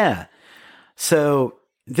 But yeah, so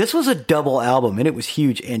this was a double album, and it was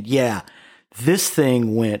huge. And yeah, this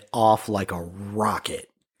thing went off like a rocket.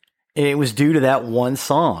 And it was due to that one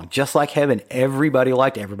song, Just Like Heaven. Everybody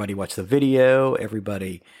liked it. Everybody watched the video.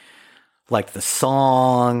 Everybody liked the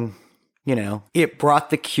song. You know, it brought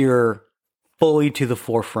The Cure fully to the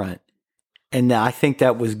forefront And I think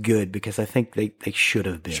that was good because I think they should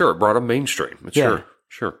have been. Sure, it brought them mainstream. Sure.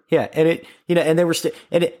 Yeah, and it, and they were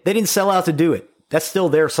they didn't sell out to do it. That's still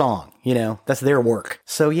their song, that's their work.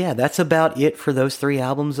 So yeah, that's about it for those 3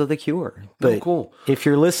 albums of The Cure. But cool. If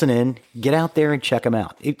you're listening, get out there and check them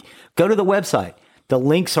out. Go to the website. The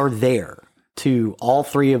links are there to all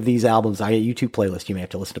 3 of these albums. I got a YouTube playlist. You may have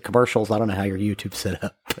to listen to commercials. I don't know how your YouTube's set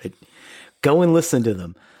up, but go and listen to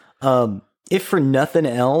them. If for nothing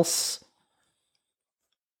else,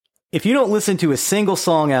 if you don't listen to a single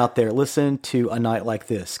song out there, listen to A Night Like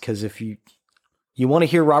This. Because if you want to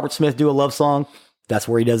hear Robert Smith do a love song, that's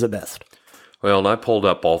where he does it best. Well, and I pulled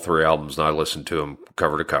up all 3 albums and I listened to them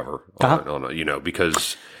cover to cover,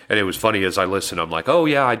 because, and it was funny as I listened, I'm like, oh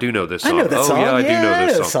yeah, I do know this song. I know that song. Yeah, I do know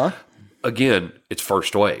this song. Again, it's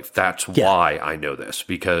First Wave. That's why I know this,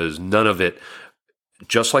 because none of it,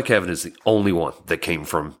 Just Like Heaven is the only one that came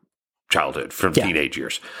from childhood, from teenage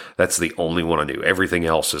years. That's the only one I knew. Everything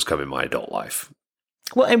else has come in my adult life.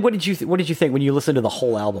 Well, and what did you think when you listened to the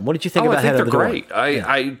whole album? What did you think about Head I of think they're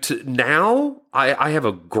great. Now I have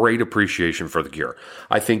a great appreciation for The Cure.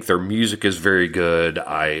 I think their music is very good.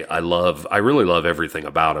 I really love everything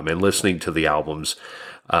about them. And listening to the albums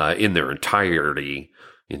in their entirety,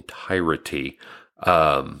 I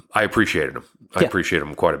appreciated them. I appreciate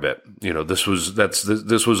them quite a bit. This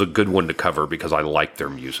was a good one to cover because I like their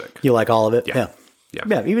music. You like all of it? Yeah.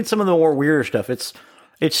 Even some of the more weirder stuff. It's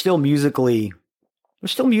still musically.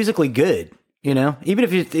 It's still musically good, even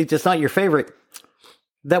if it's not your favorite,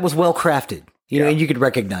 that was well crafted, and you could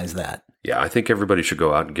recognize that. Yeah. I think everybody should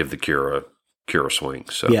go out and give The Cure a swing.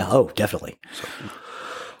 So yeah. Oh, definitely. So.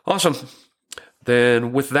 Awesome.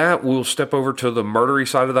 Then with that, we'll step over to the murdery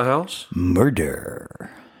side of the house. Murder.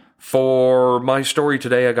 For my story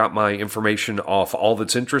today, I got my information off All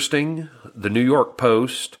That's Interesting, the New York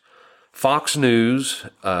Post, Fox News,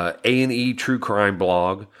 A&E True Crime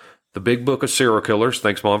Blog, The Big Book of Serial Killers.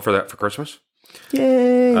 Thanks, Mom, for that for Christmas.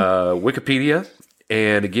 Yay! Wikipedia.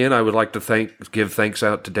 And again, I would like to give thanks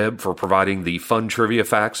out to Deb for providing the fun trivia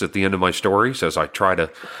facts at the end of my stories as I try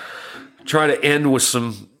to end with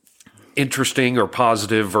some interesting or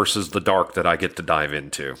positive versus the dark that I get to dive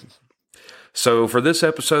into. So for this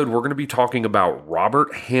episode, we're going to be talking about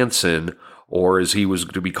Robert Hansen, or as he was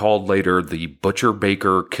to be called later, the Butcher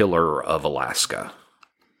Baker Killer of Alaska.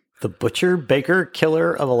 The Butcher Baker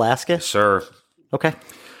Killer of Alaska? Yes, sir. Okay.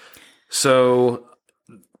 So,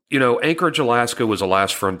 Anchorage, Alaska was a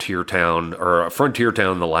last frontier town, or a frontier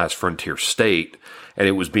town in the last frontier state, and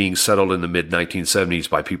it was being settled in the mid-1970s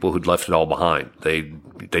by people who'd left it all behind. They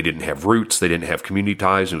didn't have roots, they didn't have community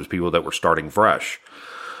ties, and it was people that were starting fresh.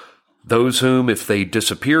 Those whom, if they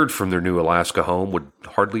disappeared from their new Alaska home, would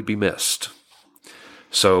hardly be missed.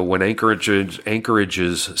 So when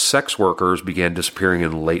Anchorage's sex workers began disappearing in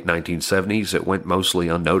the late 1970s, it went mostly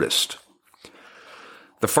unnoticed.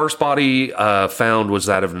 The first body found was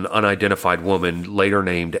that of an unidentified woman, later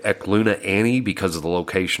named Ekluna Annie because of the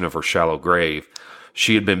location of her shallow grave.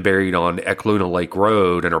 She had been buried on Ekluna Lake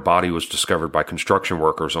Road, and her body was discovered by construction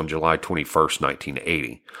workers on July 21st,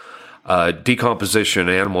 1980. Decomposition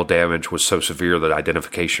and animal damage was so severe that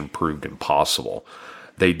identification proved impossible.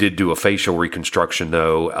 They did do a facial reconstruction,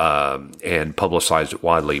 though, and publicized it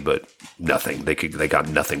widely, but nothing. They got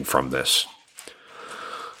nothing from this.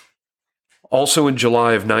 Also in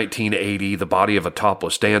July of 1980, the body of a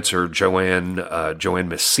topless dancer, Joanne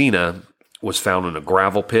Messina, was found in a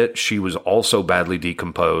gravel pit. She was also badly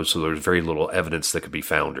decomposed, so there was very little evidence that could be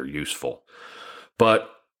found or useful. But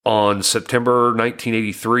on September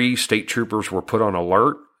 1983, state troopers were put on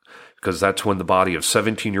alert because that's when the body of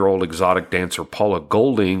 17-year-old exotic dancer Paula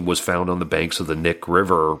Golding was found on the banks of the Nick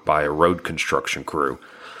River by a road construction crew.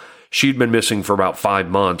 She'd been missing for about 5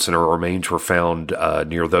 months, and her remains were found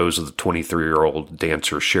near those of the 23-year-old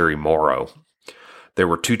dancer Sherry Morrow. There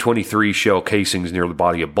were 223 shell casings near the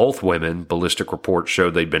body of both women. Ballistic reports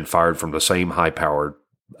showed they'd been fired from the same high-powered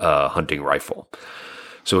hunting rifle.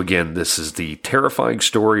 So again, this is the terrifying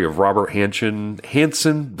story of Robert Hansen,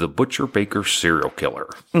 the Butcher Baker serial killer.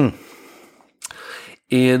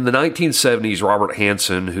 In the 1970s, Robert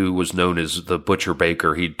Hansen, who was known as the Butcher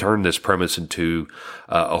Baker, he'd turned this premise into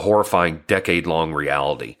a horrifying decade-long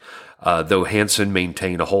reality. Though Hansen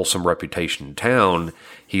maintained a wholesome reputation in town,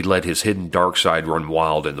 he let his hidden dark side run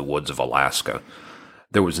wild in the woods of Alaska.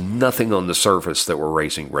 There was nothing on the surface that were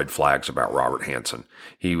raising red flags about Robert Hansen.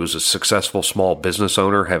 He was a successful small business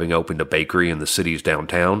owner, having opened a bakery in the city's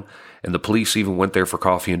downtown, and the police even went there for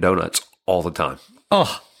coffee and donuts all the time.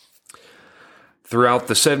 Oh. Throughout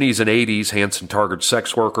the 70s and 80s, Hansen targeted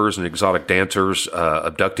sex workers and exotic dancers,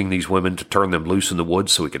 abducting these women to turn them loose in the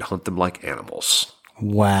woods so he could hunt them like animals.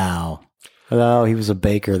 Wow. Oh, he was a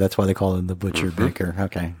baker. That's why they call him the butcher baker.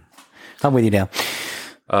 Okay. I'm with you now.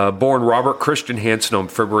 Born Robert Christian Hansen on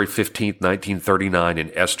February 15th, 1939 in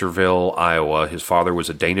Estherville, Iowa. His father was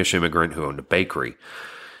a Danish immigrant who owned a bakery.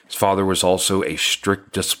 His father was also a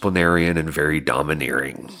strict disciplinarian and very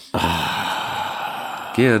domineering.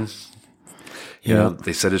 Again, you know,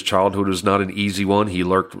 they said his childhood was not an easy one. He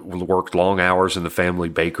worked long hours in the family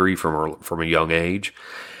bakery from a young age.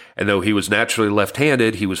 And though he was naturally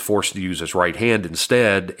left-handed, he was forced to use his right hand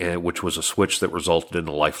instead, which was a switch that resulted in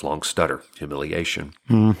a lifelong stutter, humiliation.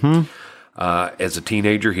 Mm-hmm. As a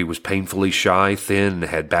teenager, he was painfully shy, thin, and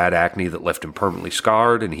had bad acne that left him permanently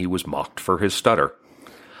scarred, and he was mocked for his stutter.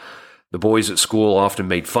 The boys at school often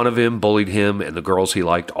made fun of him, bullied him, and the girls he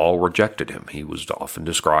liked all rejected him. He was often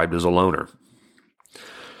described as a loner.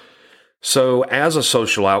 So, as a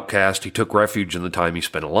social outcast, he took refuge in the time he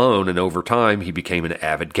spent alone, and over time, he became an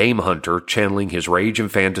avid game hunter, channeling his rage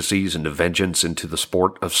and fantasies into vengeance into the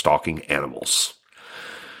sport of stalking animals.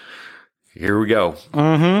 Here we go.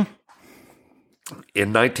 Mm-hmm.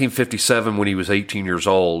 In 1957, when he was 18 years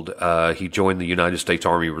old, he joined the United States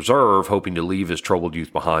Army Reserve, hoping to leave his troubled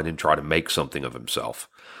youth behind and try to make something of himself.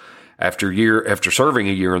 After serving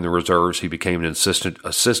a year in the reserves, he became an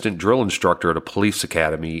assistant drill instructor at a police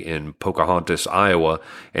academy in Pocahontas, Iowa,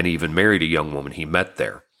 and even married a young woman he met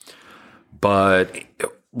there. But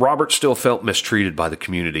Robert still felt mistreated by the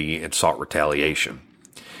community and sought retaliation.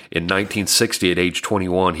 In 1960, at age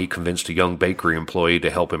 21, he convinced a young bakery employee to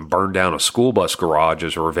help him burn down a school bus garage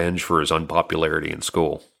as a revenge for his unpopularity in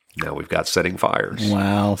school. Now we've got setting fires.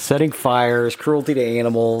 Wow. Setting fires, cruelty to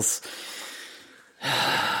animals.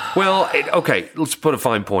 Well, okay, let's put a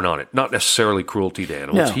fine point on it. Not necessarily cruelty to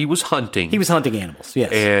animals. No. He was hunting. He was hunting animals,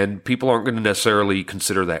 yes. And people aren't going to necessarily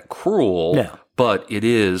consider that cruel, No. but it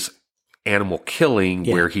is animal killing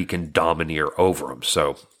where he can domineer over them.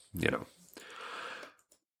 So, you know.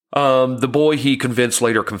 The boy he convinced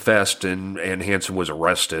later confessed, and Hansen was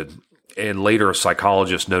arrested. And later, a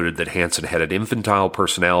psychologist noted that Hansen had an infantile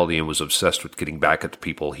personality and was obsessed with getting back at the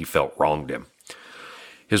people he felt wronged him.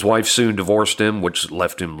 His wife soon divorced him, which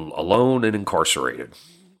left him alone and incarcerated.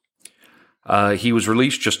 He was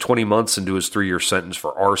released just 20 months into his 3-year sentence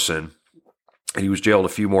for arson, and he was jailed a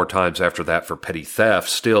few more times after that for petty theft.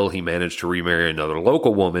 Still, he managed to remarry another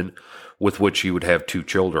local woman with which he would have 2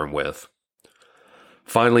 children with.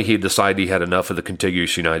 Finally, he decided he had enough of the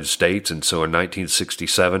contiguous United States, and so in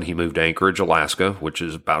 1967, he moved to Anchorage, Alaska, which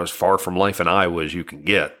is about as far from life in Iowa as you can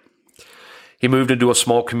get. He moved into a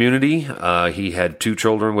small community. He had 2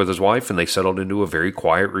 children with his wife, and they settled into a very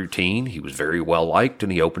quiet routine. He was very well liked,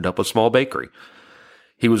 and he opened up a small bakery.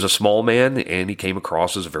 He was a small man, and he came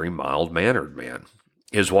across as a very mild-mannered man.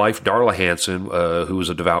 His wife, Darla Hansen, who was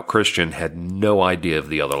a devout Christian, had no idea of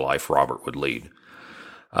the other life Robert would lead.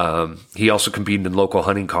 He also competed in local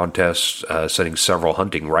hunting contests, setting several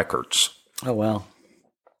hunting records. Oh, wow.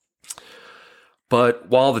 But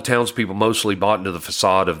while the townspeople mostly bought into the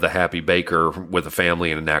facade of the happy baker with a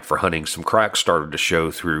family and a knack for hunting, some cracks started to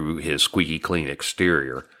show through his squeaky clean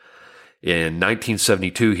exterior. In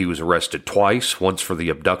 1972, he was arrested twice, once for the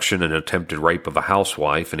abduction and attempted rape of a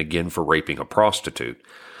housewife, and again for raping a prostitute.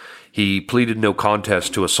 He pleaded no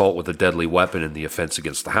contest to assault with a deadly weapon in the offense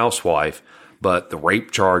against the housewife, but the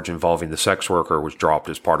rape charge involving the sex worker was dropped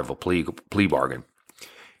as part of a plea bargain.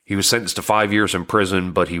 He was sentenced to 5 years in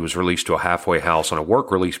prison, but he was released to a halfway house on a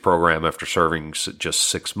work release program after serving just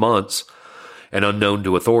 6 months. And unknown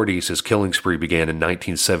to authorities, his killing spree began in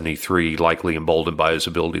 1973, likely emboldened by his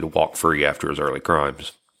ability to walk free after his early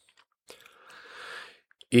crimes.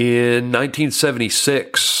 In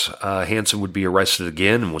 1976, Hansen would be arrested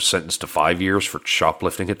again and was sentenced to 5 years for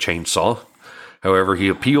shoplifting a chainsaw. However, he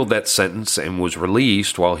appealed that sentence and was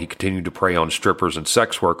released while he continued to prey on strippers and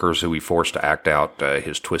sex workers who he forced to act out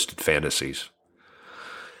his twisted fantasies.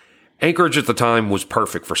 Anchorage at the time was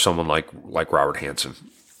perfect for someone like Robert Hansen.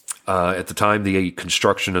 At the time, the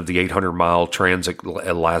construction of the 800-mile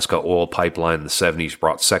Trans-Alaska oil pipeline in the 70s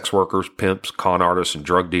brought sex workers, pimps, con artists, and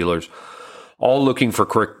drug dealers, all looking for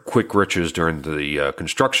quick riches during the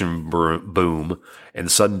construction boom, and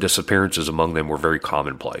sudden disappearances among them were very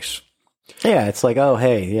commonplace. Yeah, it's like, oh,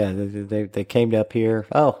 hey, yeah, they came up here.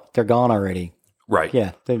 Oh, they're gone already. Right.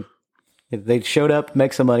 Yeah, they showed up,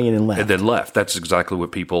 make some money, and then left. That's exactly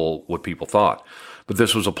what people thought. But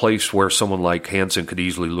this was a place where someone like Hansen could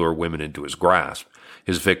easily lure women into his grasp.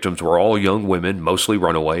 His victims were all young women, mostly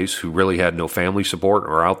runaways, who really had no family support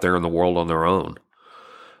and were out there in the world on their own.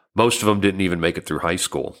 Most of them didn't even make it through high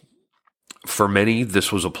school. For many,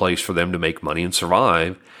 this was a place for them to make money and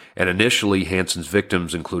survive, and initially Hansen's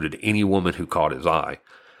victims included any woman who caught his eye.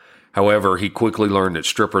 However, he quickly learned that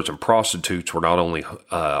strippers and prostitutes were not only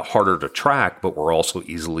harder to track, but were also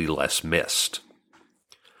easily less missed.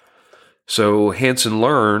 So Hansen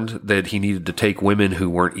learned that he needed to take women who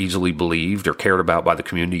weren't easily believed or cared about by the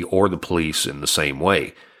community or the police in the same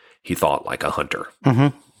way. He thought like a hunter.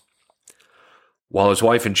 Mm-hmm. While his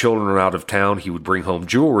wife and children were out of town, he would bring home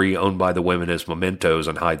jewelry owned by the women as mementos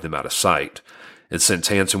and hide them out of sight. And since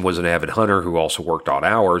Hansen was an avid hunter who also worked odd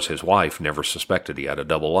hours, his wife never suspected he had a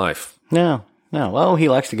double life. No. Well, he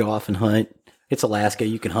likes to go off and hunt. It's Alaska.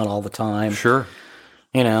 You can hunt all the time. Sure.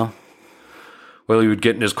 You know. Well, he would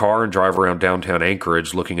get in his car and drive around downtown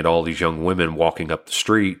Anchorage looking at all these young women walking up the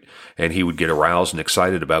street, and he would get aroused and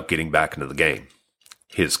excited about getting back into the game.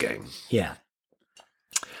 His game. Yeah.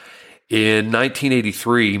 In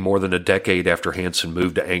 1983, more than a decade after Hansen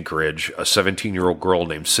moved to Anchorage, a 17-year-old girl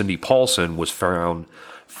named Cindy Paulson was found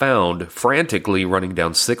frantically running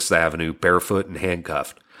down 6th Avenue barefoot and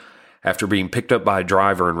handcuffed. After being picked up by a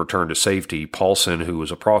driver and returned to safety, Paulson, who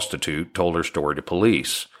was a prostitute, told her story to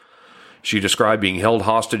police. She described being held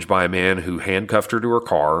hostage by a man who handcuffed her to her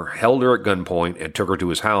car, held her at gunpoint, and took her to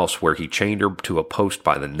his house where he chained her to a post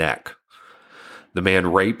by the neck. The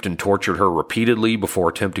man raped and tortured her repeatedly before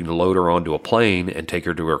attempting to load her onto a plane and take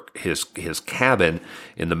her to his cabin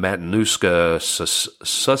in the Matanuska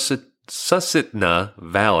Susitna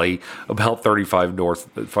Valley, about 35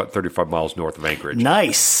 miles north of Anchorage.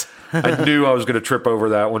 Nice. I knew I was going to trip over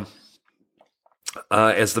that one.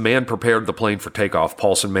 As the man prepared the plane for takeoff,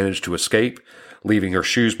 Paulson managed to escape, leaving her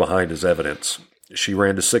shoes behind as evidence. She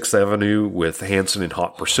ran to 6th Avenue with Hansen in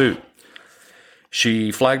hot pursuit.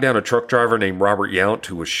 She flagged down a truck driver named Robert Yount,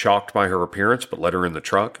 who was shocked by her appearance but let her in the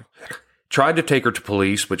truck. Tried to take her to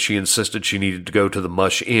police, but she insisted she needed to go to the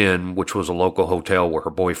Mush Inn, which was a local hotel where her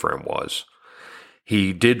boyfriend was.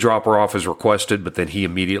 He did drop her off as requested, but then he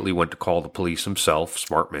immediately went to call the police himself.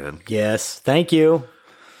 Smart man. Yes, thank you.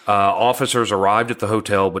 Officers arrived at the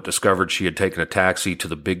hotel but discovered she had taken a taxi to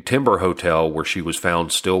the Big Timber Hotel, where she was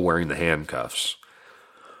found still wearing the handcuffs.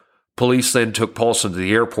 Police then took Paulson to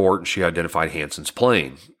the airport, and she identified Hansen's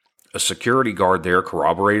plane. A security guard there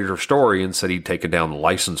corroborated her story and said he'd taken down the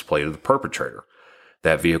license plate of the perpetrator.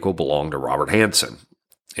 That vehicle belonged to Robert Hansen.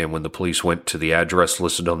 And when the police went to the address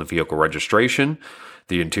listed on the vehicle registration,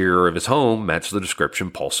 the interior of his home matched the description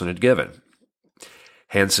Paulson had given.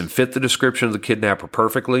 Hansen fit the description of the kidnapper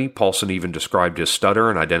perfectly. Paulson even described his stutter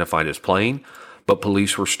and identified his plane, but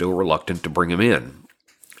police were still reluctant to bring him in.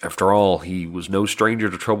 After all, he was no stranger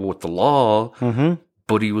to trouble with the law,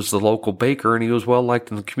 but he was the local baker and he was well liked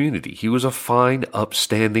in the community. He was a fine,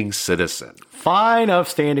 upstanding citizen. Fine,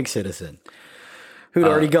 upstanding citizen who'd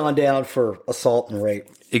already gone down for assault and rape.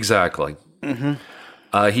 Exactly.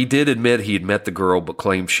 He did admit he had met the girl, but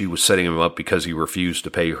claimed she was setting him up because he refused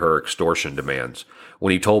to pay her extortion demands.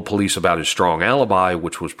 When he told police about his strong alibi,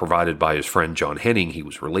 which was provided by his friend John Henning, he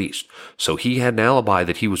was released. So he had an alibi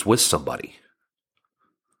that he was with somebody.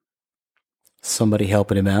 Somebody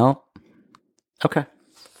helping him out? Okay.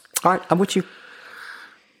 All right, I'm with you.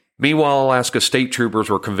 Meanwhile, Alaska state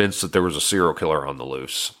troopers were convinced that there was a serial killer on the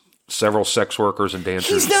loose. Several sex workers and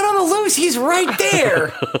dancers... He's not on the loose. He's right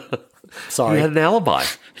there. Sorry. He had an alibi.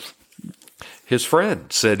 His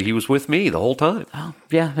friend said he was with me the whole time. Oh,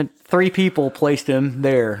 yeah. And 3 people placed him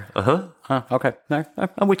there. Okay. No,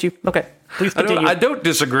 I'm with you. Okay. Please continue. I don't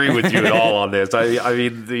disagree with you at all on this. I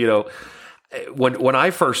mean, you know... When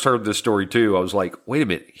I first heard this story, too, I was like, wait a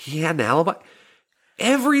minute, he had an alibi?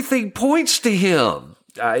 Everything points to him.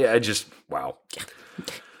 I just, wow.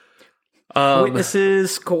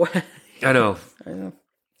 Witnesses. I know.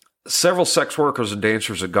 Several sex workers and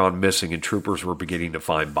dancers had gone missing, and troopers were beginning to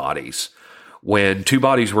find bodies. When 2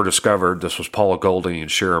 bodies were discovered, this was Paula Golding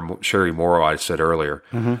and Sherry Morrow, I said earlier,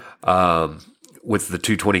 with the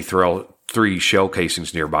 223 shell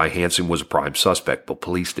casings nearby. Hansen was a prime suspect, but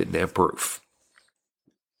police didn't have proof.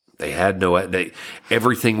 They had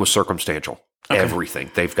everything was circumstantial. Okay.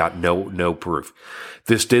 Everything. They've got no proof.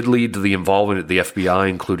 This did lead to the involvement of the FBI,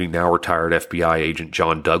 including now retired FBI agent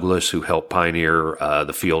John Douglas, who helped pioneer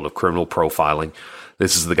the field of criminal profiling.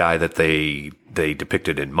 This is the guy that they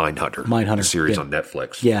depicted in Mindhunter, the series on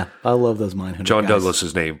Netflix. Yeah, I love those Mindhunter John guys.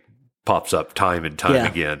 Douglas's name pops up time and time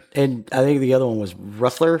again. And I think the other one was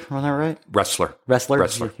Wrestler, was that right? Wrestler.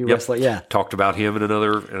 Yeah. Talked about him in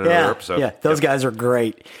another episode. Yeah, those guys are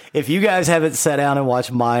great. If you guys haven't sat down and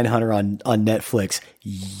watched Mindhunter on Netflix,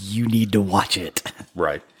 you need to watch it.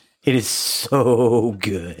 Right. It is so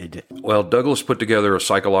good. Well, Douglas put together a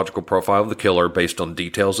psychological profile of the killer based on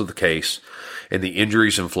details of the case and the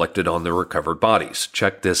injuries inflicted on the recovered bodies.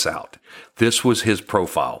 Check this out. This was his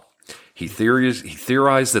profile. He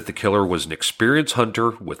theorized that the killer was an experienced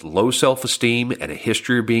hunter with low self-esteem and a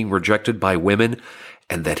history of being rejected by women,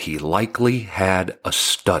 and that he likely had a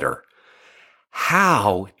stutter.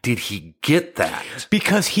 How did he get that?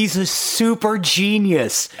 Because he's a super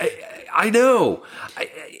genius. I know.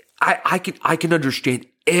 I can understand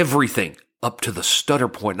everything up to the stutter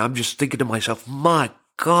point, and I'm just thinking to myself, my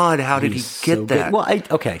God, how did he get that? Well,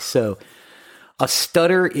 okay, so a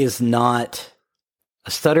stutter is not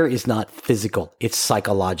physical; it's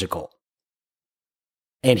psychological.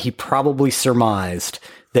 And he probably surmised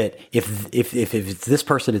that if it's this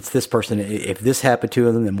person, it's this person. If this happened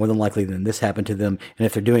to them, then more than likely then this happened to them. And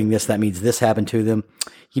if they're doing this, that means this happened to them.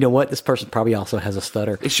 You know what? This person probably also has a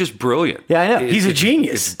stutter. It's just brilliant. Yeah, I know. He's a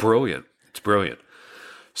genius. It's brilliant. It's brilliant.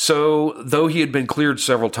 So, though he had been cleared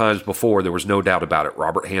several times before, there was no doubt about it.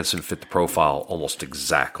 Robert Hansen fit the profile almost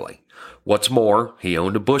exactly. What's more, he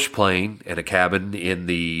owned a bush plane and a cabin in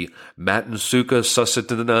the Matansuka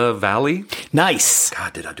Susitana Valley. Nice.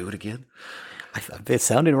 God, did I do it again? It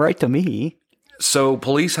sounded right to me. So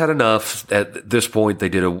police had enough. At this point, they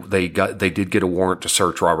did get a warrant to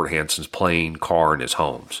search Robert Hansen's plane, car, and his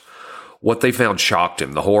homes. What they found shocked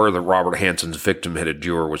him. The horror that Robert Hansen's victim had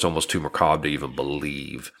endured was almost too macabre to even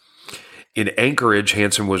believe. In Anchorage,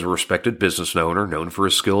 Hansen was a respected business owner, known for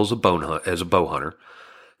his skills as a bow hunter.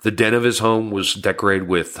 The den of his home was decorated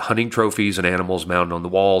with hunting trophies and animals mounted on the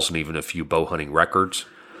walls, and even a few bow hunting records.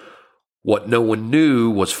 What no one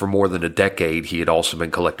knew was for more than a decade, he had also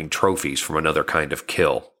been collecting trophies from another kind of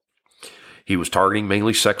kill. He was targeting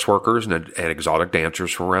mainly sex workers and exotic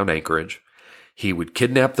dancers from around Anchorage. He would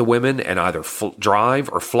kidnap the women and either drive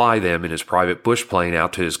or fly them in his private bush plane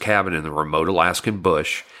out to his cabin in the remote Alaskan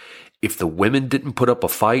bush. If the women didn't put up a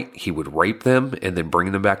fight, he would rape them and then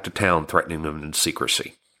bring them back to town, threatening them in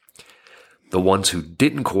secrecy. The ones who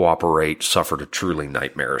didn't cooperate suffered a truly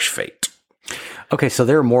nightmarish fate. Okay, so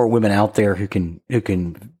there are more women out there who can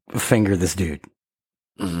finger this dude.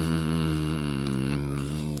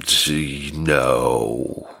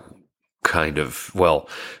 No. Kind of. Well,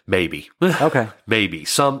 maybe. Okay. Maybe.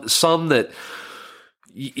 Some that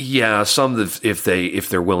if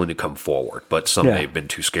they're willing to come forward, but some may have been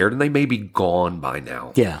too scared and they may be gone by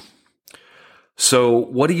now. Yeah. So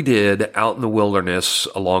what he did out in the wilderness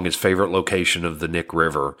along his favorite location of the Nick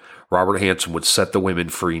River, Robert Hansen would set the women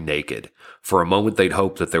free naked. For a moment, they'd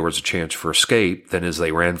hope that there was a chance for escape. Then as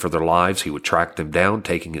they ran for their lives, he would track them down,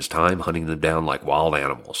 taking his time, hunting them down like wild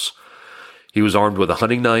animals. He was armed with a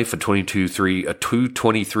hunting knife, a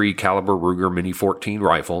 .223 caliber Ruger Mini 14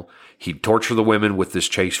 rifle. He'd torture the women with this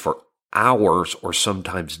chase for hours or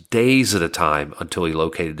sometimes days at a time until he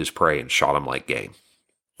located his prey and shot them like game.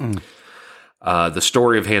 The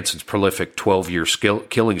story of Hansen's prolific 12-year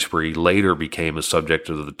killing spree later became a subject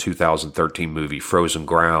of the 2013 movie Frozen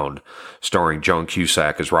Ground, starring John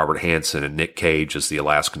Cusack as Robert Hansen and Nick Cage as the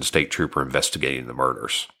Alaskan state trooper investigating the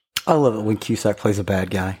murders. I love it when Cusack plays a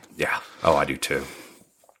bad guy. Yeah. Oh, I do too.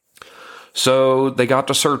 So they got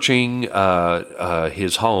to searching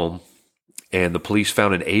his home, and the police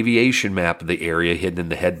found an aviation map of the area hidden in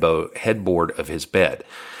the headboard of his bed.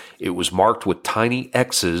 It was marked with tiny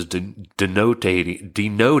X's denoting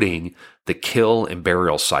the kill and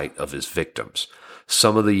burial site of his victims.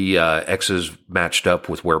 Some of the X's matched up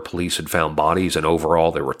with where police had found bodies, and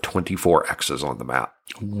overall there were 24 X's on the map.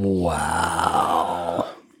 Wow.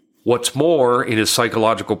 What's more, in his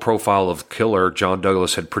psychological profile of the killer, John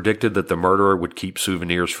Douglas had predicted that the murderer would keep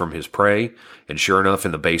souvenirs from his prey, and sure enough,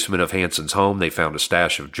 in the basement of Hansen's home, they found a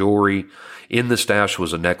stash of jewelry. In the stash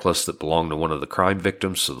was a necklace that belonged to one of the crime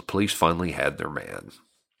victims, so the police finally had their man.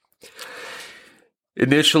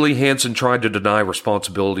 Initially, Hansen tried to deny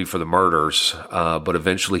responsibility for the murders, but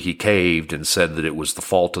eventually he caved and said that it was the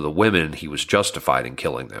fault of the women. He was justified in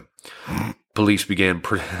killing them. Police began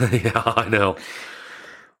to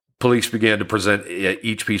present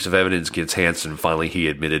each piece of evidence against Hansen. Finally, he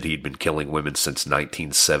admitted he'd been killing women since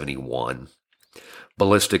 1971.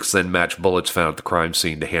 Ballistics then matched bullets found at the crime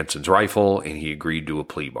scene to Hansen's rifle, and he agreed to a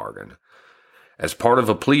plea bargain. As part of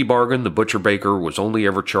a plea bargain, the butcher baker was only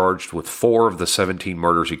ever charged with 4 of the 17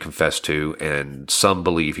 murders he confessed to, and some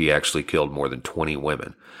believe he actually killed more than 20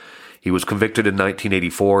 women. He was convicted in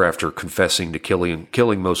 1984 after confessing to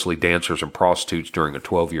killing mostly dancers and prostitutes during a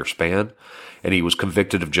 12-year span, and he was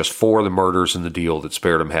convicted of just 4 of the murders in the deal that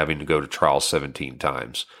spared him having to go to trial 17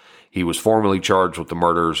 times. He was formally charged with the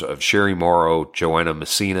murders of Sherry Morrow, Joanna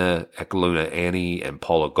Messina, Ekaluna Annie, and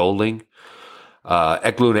Paula Golding.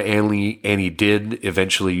 Ekaluna Annie did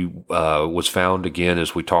eventually was found again,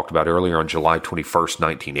 as we talked about earlier, on July 21st,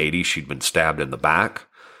 1980. She'd been stabbed in the back.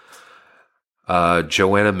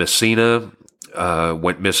 Joanna Messina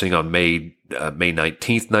went missing on May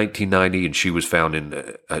 19th, 1990, and she was found in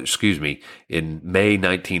May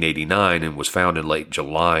 1989 and was found in late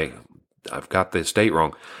July. I've got this date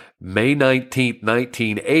wrong. May 19th,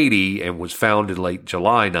 1980, and was found in late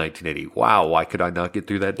July 1980. Wow, why could I not get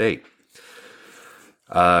through that date?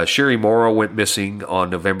 Sherry Morrow went missing on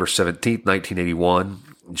November 17th, 1981.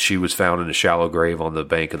 She was found in a shallow grave on the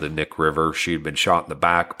bank of the Nick River. She had been shot in the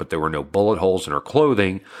back, but there were no bullet holes in her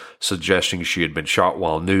clothing, suggesting she had been shot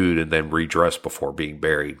while nude and then redressed before being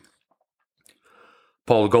buried.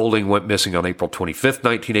 Paula Golding went missing on April 25th,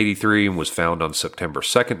 1983, and was found on September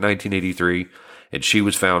 2nd, 1983. And she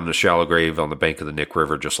was found in a shallow grave on the bank of the Nick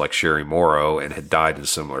River, just like Sherry Morrow, and had died in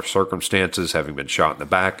similar circumstances, having been shot in the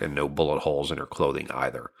back and no bullet holes in her clothing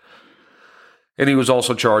either. And he was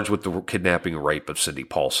also charged with the kidnapping and rape of Cindy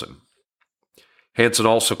Paulson. Hansen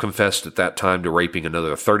also confessed at that time to raping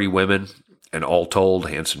another 30 women, and all told,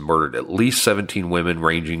 Hansen murdered at least 17 women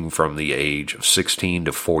ranging from the age of 16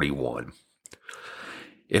 to 41.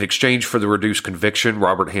 In exchange for the reduced conviction,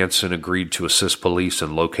 Robert Hansen agreed to assist police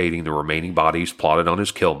in locating the remaining bodies plotted on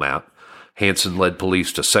his kill map. Hansen led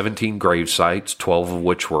police to 17 grave sites, 12 of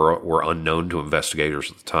which were unknown to investigators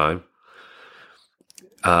at the time.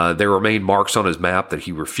 There remained marks on his map that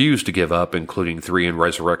he refused to give up, including 3 in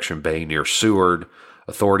Resurrection Bay near Seward.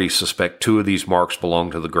 Authorities suspect 2 of these marks belong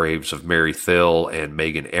to the graves of Mary Thill and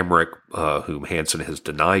Megan Emmerich, whom Hansen has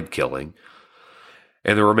denied killing.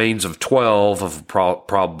 And the remains of 12 of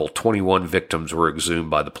probable 21 victims were exhumed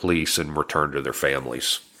by the police and returned to their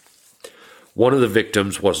families. One of the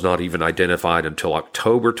victims was not even identified until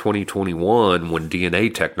October 2021, when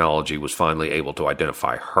DNA technology was finally able to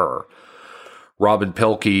identify her. Robin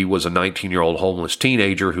Pelkey was a 19-year-old homeless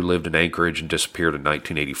teenager who lived in Anchorage and disappeared in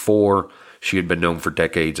 1984. She had been known for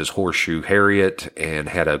decades as Horseshoe Harriet and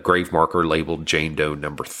had a grave marker labeled Jane Doe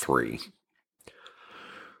No. 3.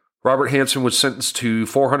 Robert Hansen was sentenced to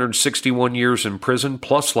 461 years in prison,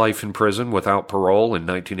 plus life in prison without parole in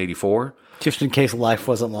 1984. Just in case life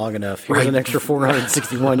wasn't long enough. Here's an extra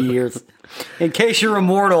 461 years. In case you're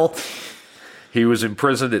immortal. He was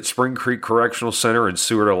imprisoned at Spring Creek Correctional Center in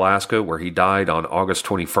Seward, Alaska, where he died on August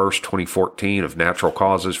 21st, 2014 of natural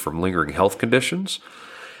causes from lingering health conditions.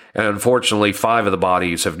 And unfortunately, 5 of the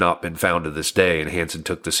bodies have not been found to this day, and Hansen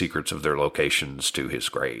took the secrets of their locations to his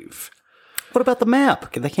grave. What about the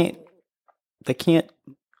map? They can't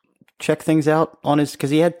check things out on his, because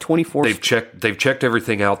he had 24. They've checked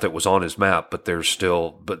everything out that was on his map, but there's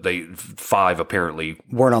still, 5 apparently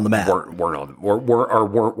weren't on the map.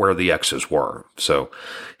 weren't where the X's were. So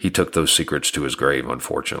he took those secrets to his grave,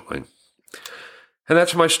 unfortunately. And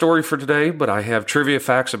that's my story for today, but I have trivia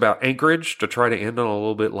facts about Anchorage to try to end on a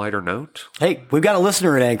little bit lighter note. Hey, we've got a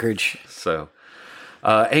listener in Anchorage. So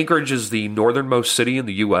Anchorage is the northernmost city in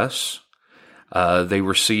the U.S. They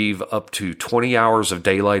receive up to 20 hours of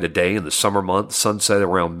daylight a day in the summer months, sunset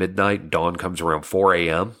around midnight, dawn comes around 4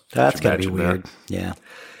 a.m. That's going to be weird. Yeah.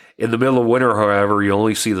 In the middle of winter, however, you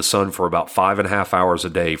only see the sun for about 5.5 hours a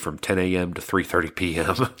day from 10 a.m. to 3:30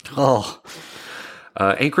 p.m. Oh.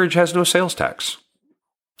 Anchorage has no sales tax.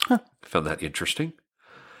 Huh. Found that interesting.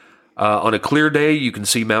 On a clear day, you can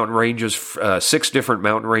see mountain ranges, 6 different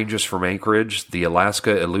mountain ranges from Anchorage: the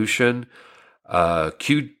Alaska Aleutian,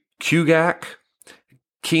 Kugak,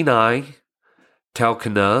 Kenai,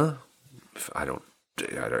 Talkeetna.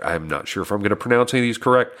 I'm not sure if I'm going to pronounce any of these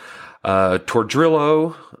correct.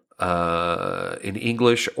 Tordrillo in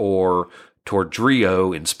English, or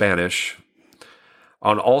Tordrillo in Spanish.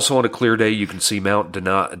 Also on a clear day, you can see Mount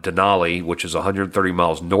Denali, which is 130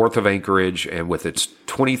 miles north of Anchorage, and with its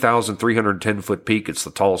 20,310-foot peak, it's the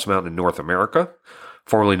tallest mountain in North America,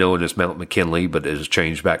 formerly known as Mount McKinley, but it has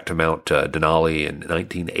changed back to Mount Denali in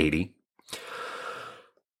 1980.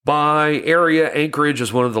 By area, Anchorage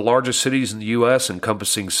is one of the largest cities in the U.S.,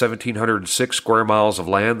 encompassing 1,706 square miles of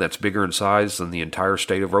land. That's bigger in size than the entire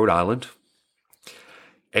state of Rhode Island.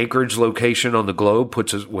 Anchorage's location on the globe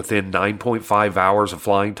puts it within 9.5 hours of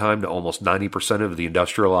flying time to almost 90% of the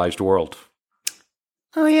industrialized world.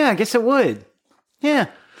 Oh, yeah, I guess it would. Yeah.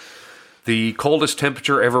 The coldest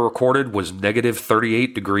temperature ever recorded was negative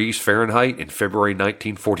 38 degrees Fahrenheit in February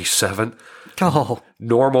 1947. Oh.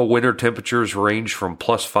 Normal winter temperatures range from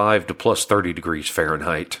plus 5 to plus 30 degrees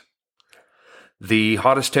Fahrenheit. The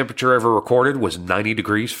hottest temperature ever recorded was 90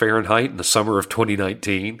 degrees Fahrenheit in the summer of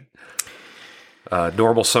 2019.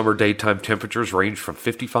 Normal summer daytime temperatures range from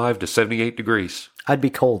 55 to 78 degrees. I'd be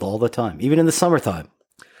cold all the time, even in the summertime.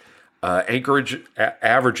 Anchorage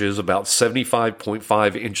averages about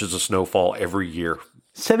 75.5 inches of snowfall every year.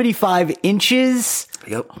 75 inches?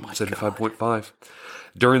 Yep, 75.5.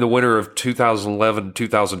 During the winter of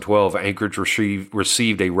 2011-2012, Anchorage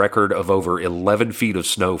received a record of over 11 feet of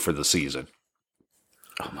snow for the season.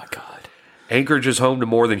 Oh, my God. Anchorage is home to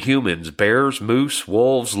more than humans. Bears, moose,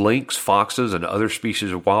 wolves, lynx, foxes, and other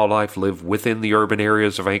species of wildlife live within the urban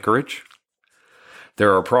areas of Anchorage.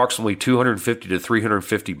 There are approximately 250 to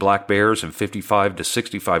 350 black bears and 55 to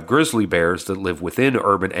 65 grizzly bears that live within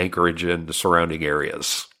urban Anchorage and the surrounding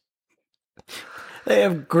areas. They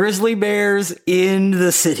have grizzly bears in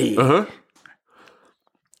the city. Uh-huh.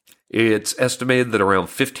 It's estimated that around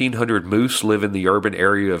 1,500 moose live in the urban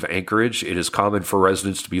area of Anchorage. It is common for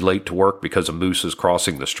residents to be late to work because a moose is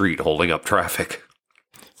crossing the street, holding up traffic.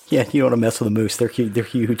 Yeah, you don't want to mess with a moose. They're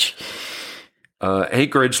huge.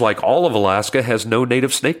 Anchorage, like all of Alaska, has no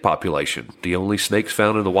native snake population. The only snakes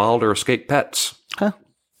found in the wild are escaped pets. Huh.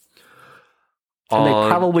 And they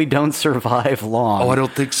probably don't survive long. Oh, I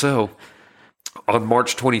don't think so. On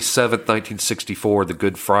March 27th, 1964, the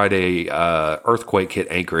Good Friday earthquake hit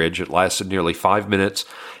Anchorage. It lasted nearly 5 minutes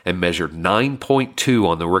and measured 9.2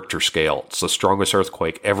 on the Richter scale. It's the strongest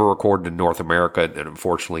earthquake ever recorded in North America and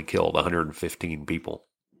unfortunately killed 115 people.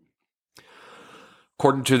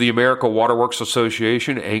 According to the American Waterworks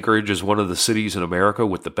Association, Anchorage is one of the cities in America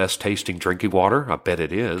with the best tasting drinking water. I bet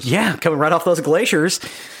it is. Yeah, coming right off those glaciers.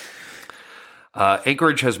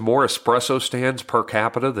 Anchorage has more espresso stands per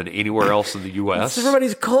capita than anywhere else in the U.S.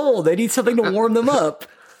 Everybody's cold. They need something to warm them up.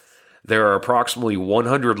 There are approximately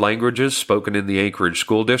 100 languages spoken in the Anchorage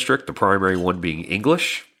School District, the primary one being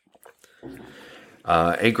English.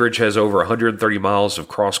 Anchorage has over 130 miles of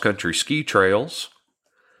cross-country ski trails.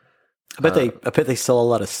 I bet they sell a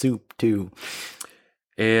lot of soup, too.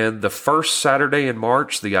 And the first Saturday in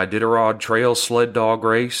March, the Iditarod Trail Sled Dog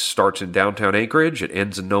Race starts in downtown Anchorage. It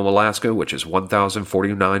ends in Nome, Alaska, which is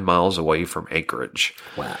 1,049 miles away from Anchorage.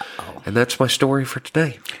 Wow. And that's my story for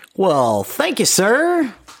today. Well, thank you,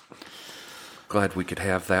 sir. Glad we could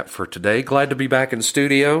have that for today. Glad to be back in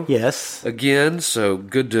studio. Yes. Again, so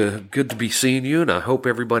good to be seeing you, and I hope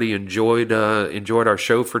everybody enjoyed our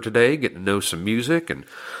show for today, getting to know some music and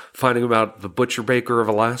finding about the Butcher Baker of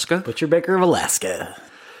Alaska. Butcher Baker of Alaska.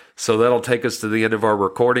 So that'll take us to the end of our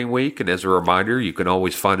recording week, and as a reminder, you can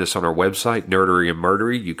always find us on our website, Nerdery and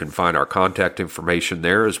Murdery. You can find our contact information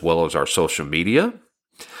there as well as our social media.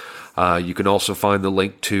 You can also find the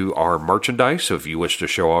link to our merchandise, so if you wish to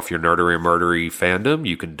show off your Nerdery and Murdery fandom,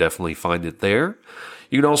 you can definitely find it there.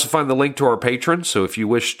 You can also find the link to our patrons, so if you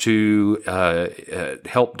wish to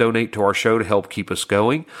help donate to our show to help keep us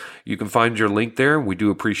going, you can find your link there. We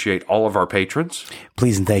do appreciate all of our patrons.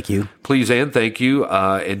 Please and thank you. Please and thank you.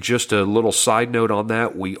 And just a little side note on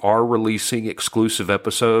that, we are releasing exclusive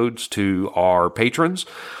episodes to our patrons.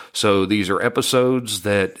 So these are episodes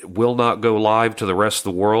that will not go live to the rest of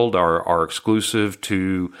the world, are exclusive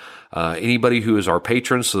to anybody who is our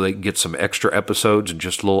patron, so they can get some extra episodes and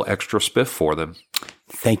just a little extra spiff for them.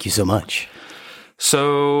 Thank you so much.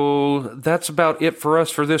 So that's about it for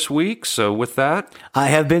us for this week. So with that, I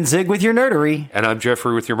have been Zig with your Nerdery. And I'm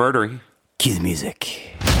Jeffrey with your Murdery. Cue the music.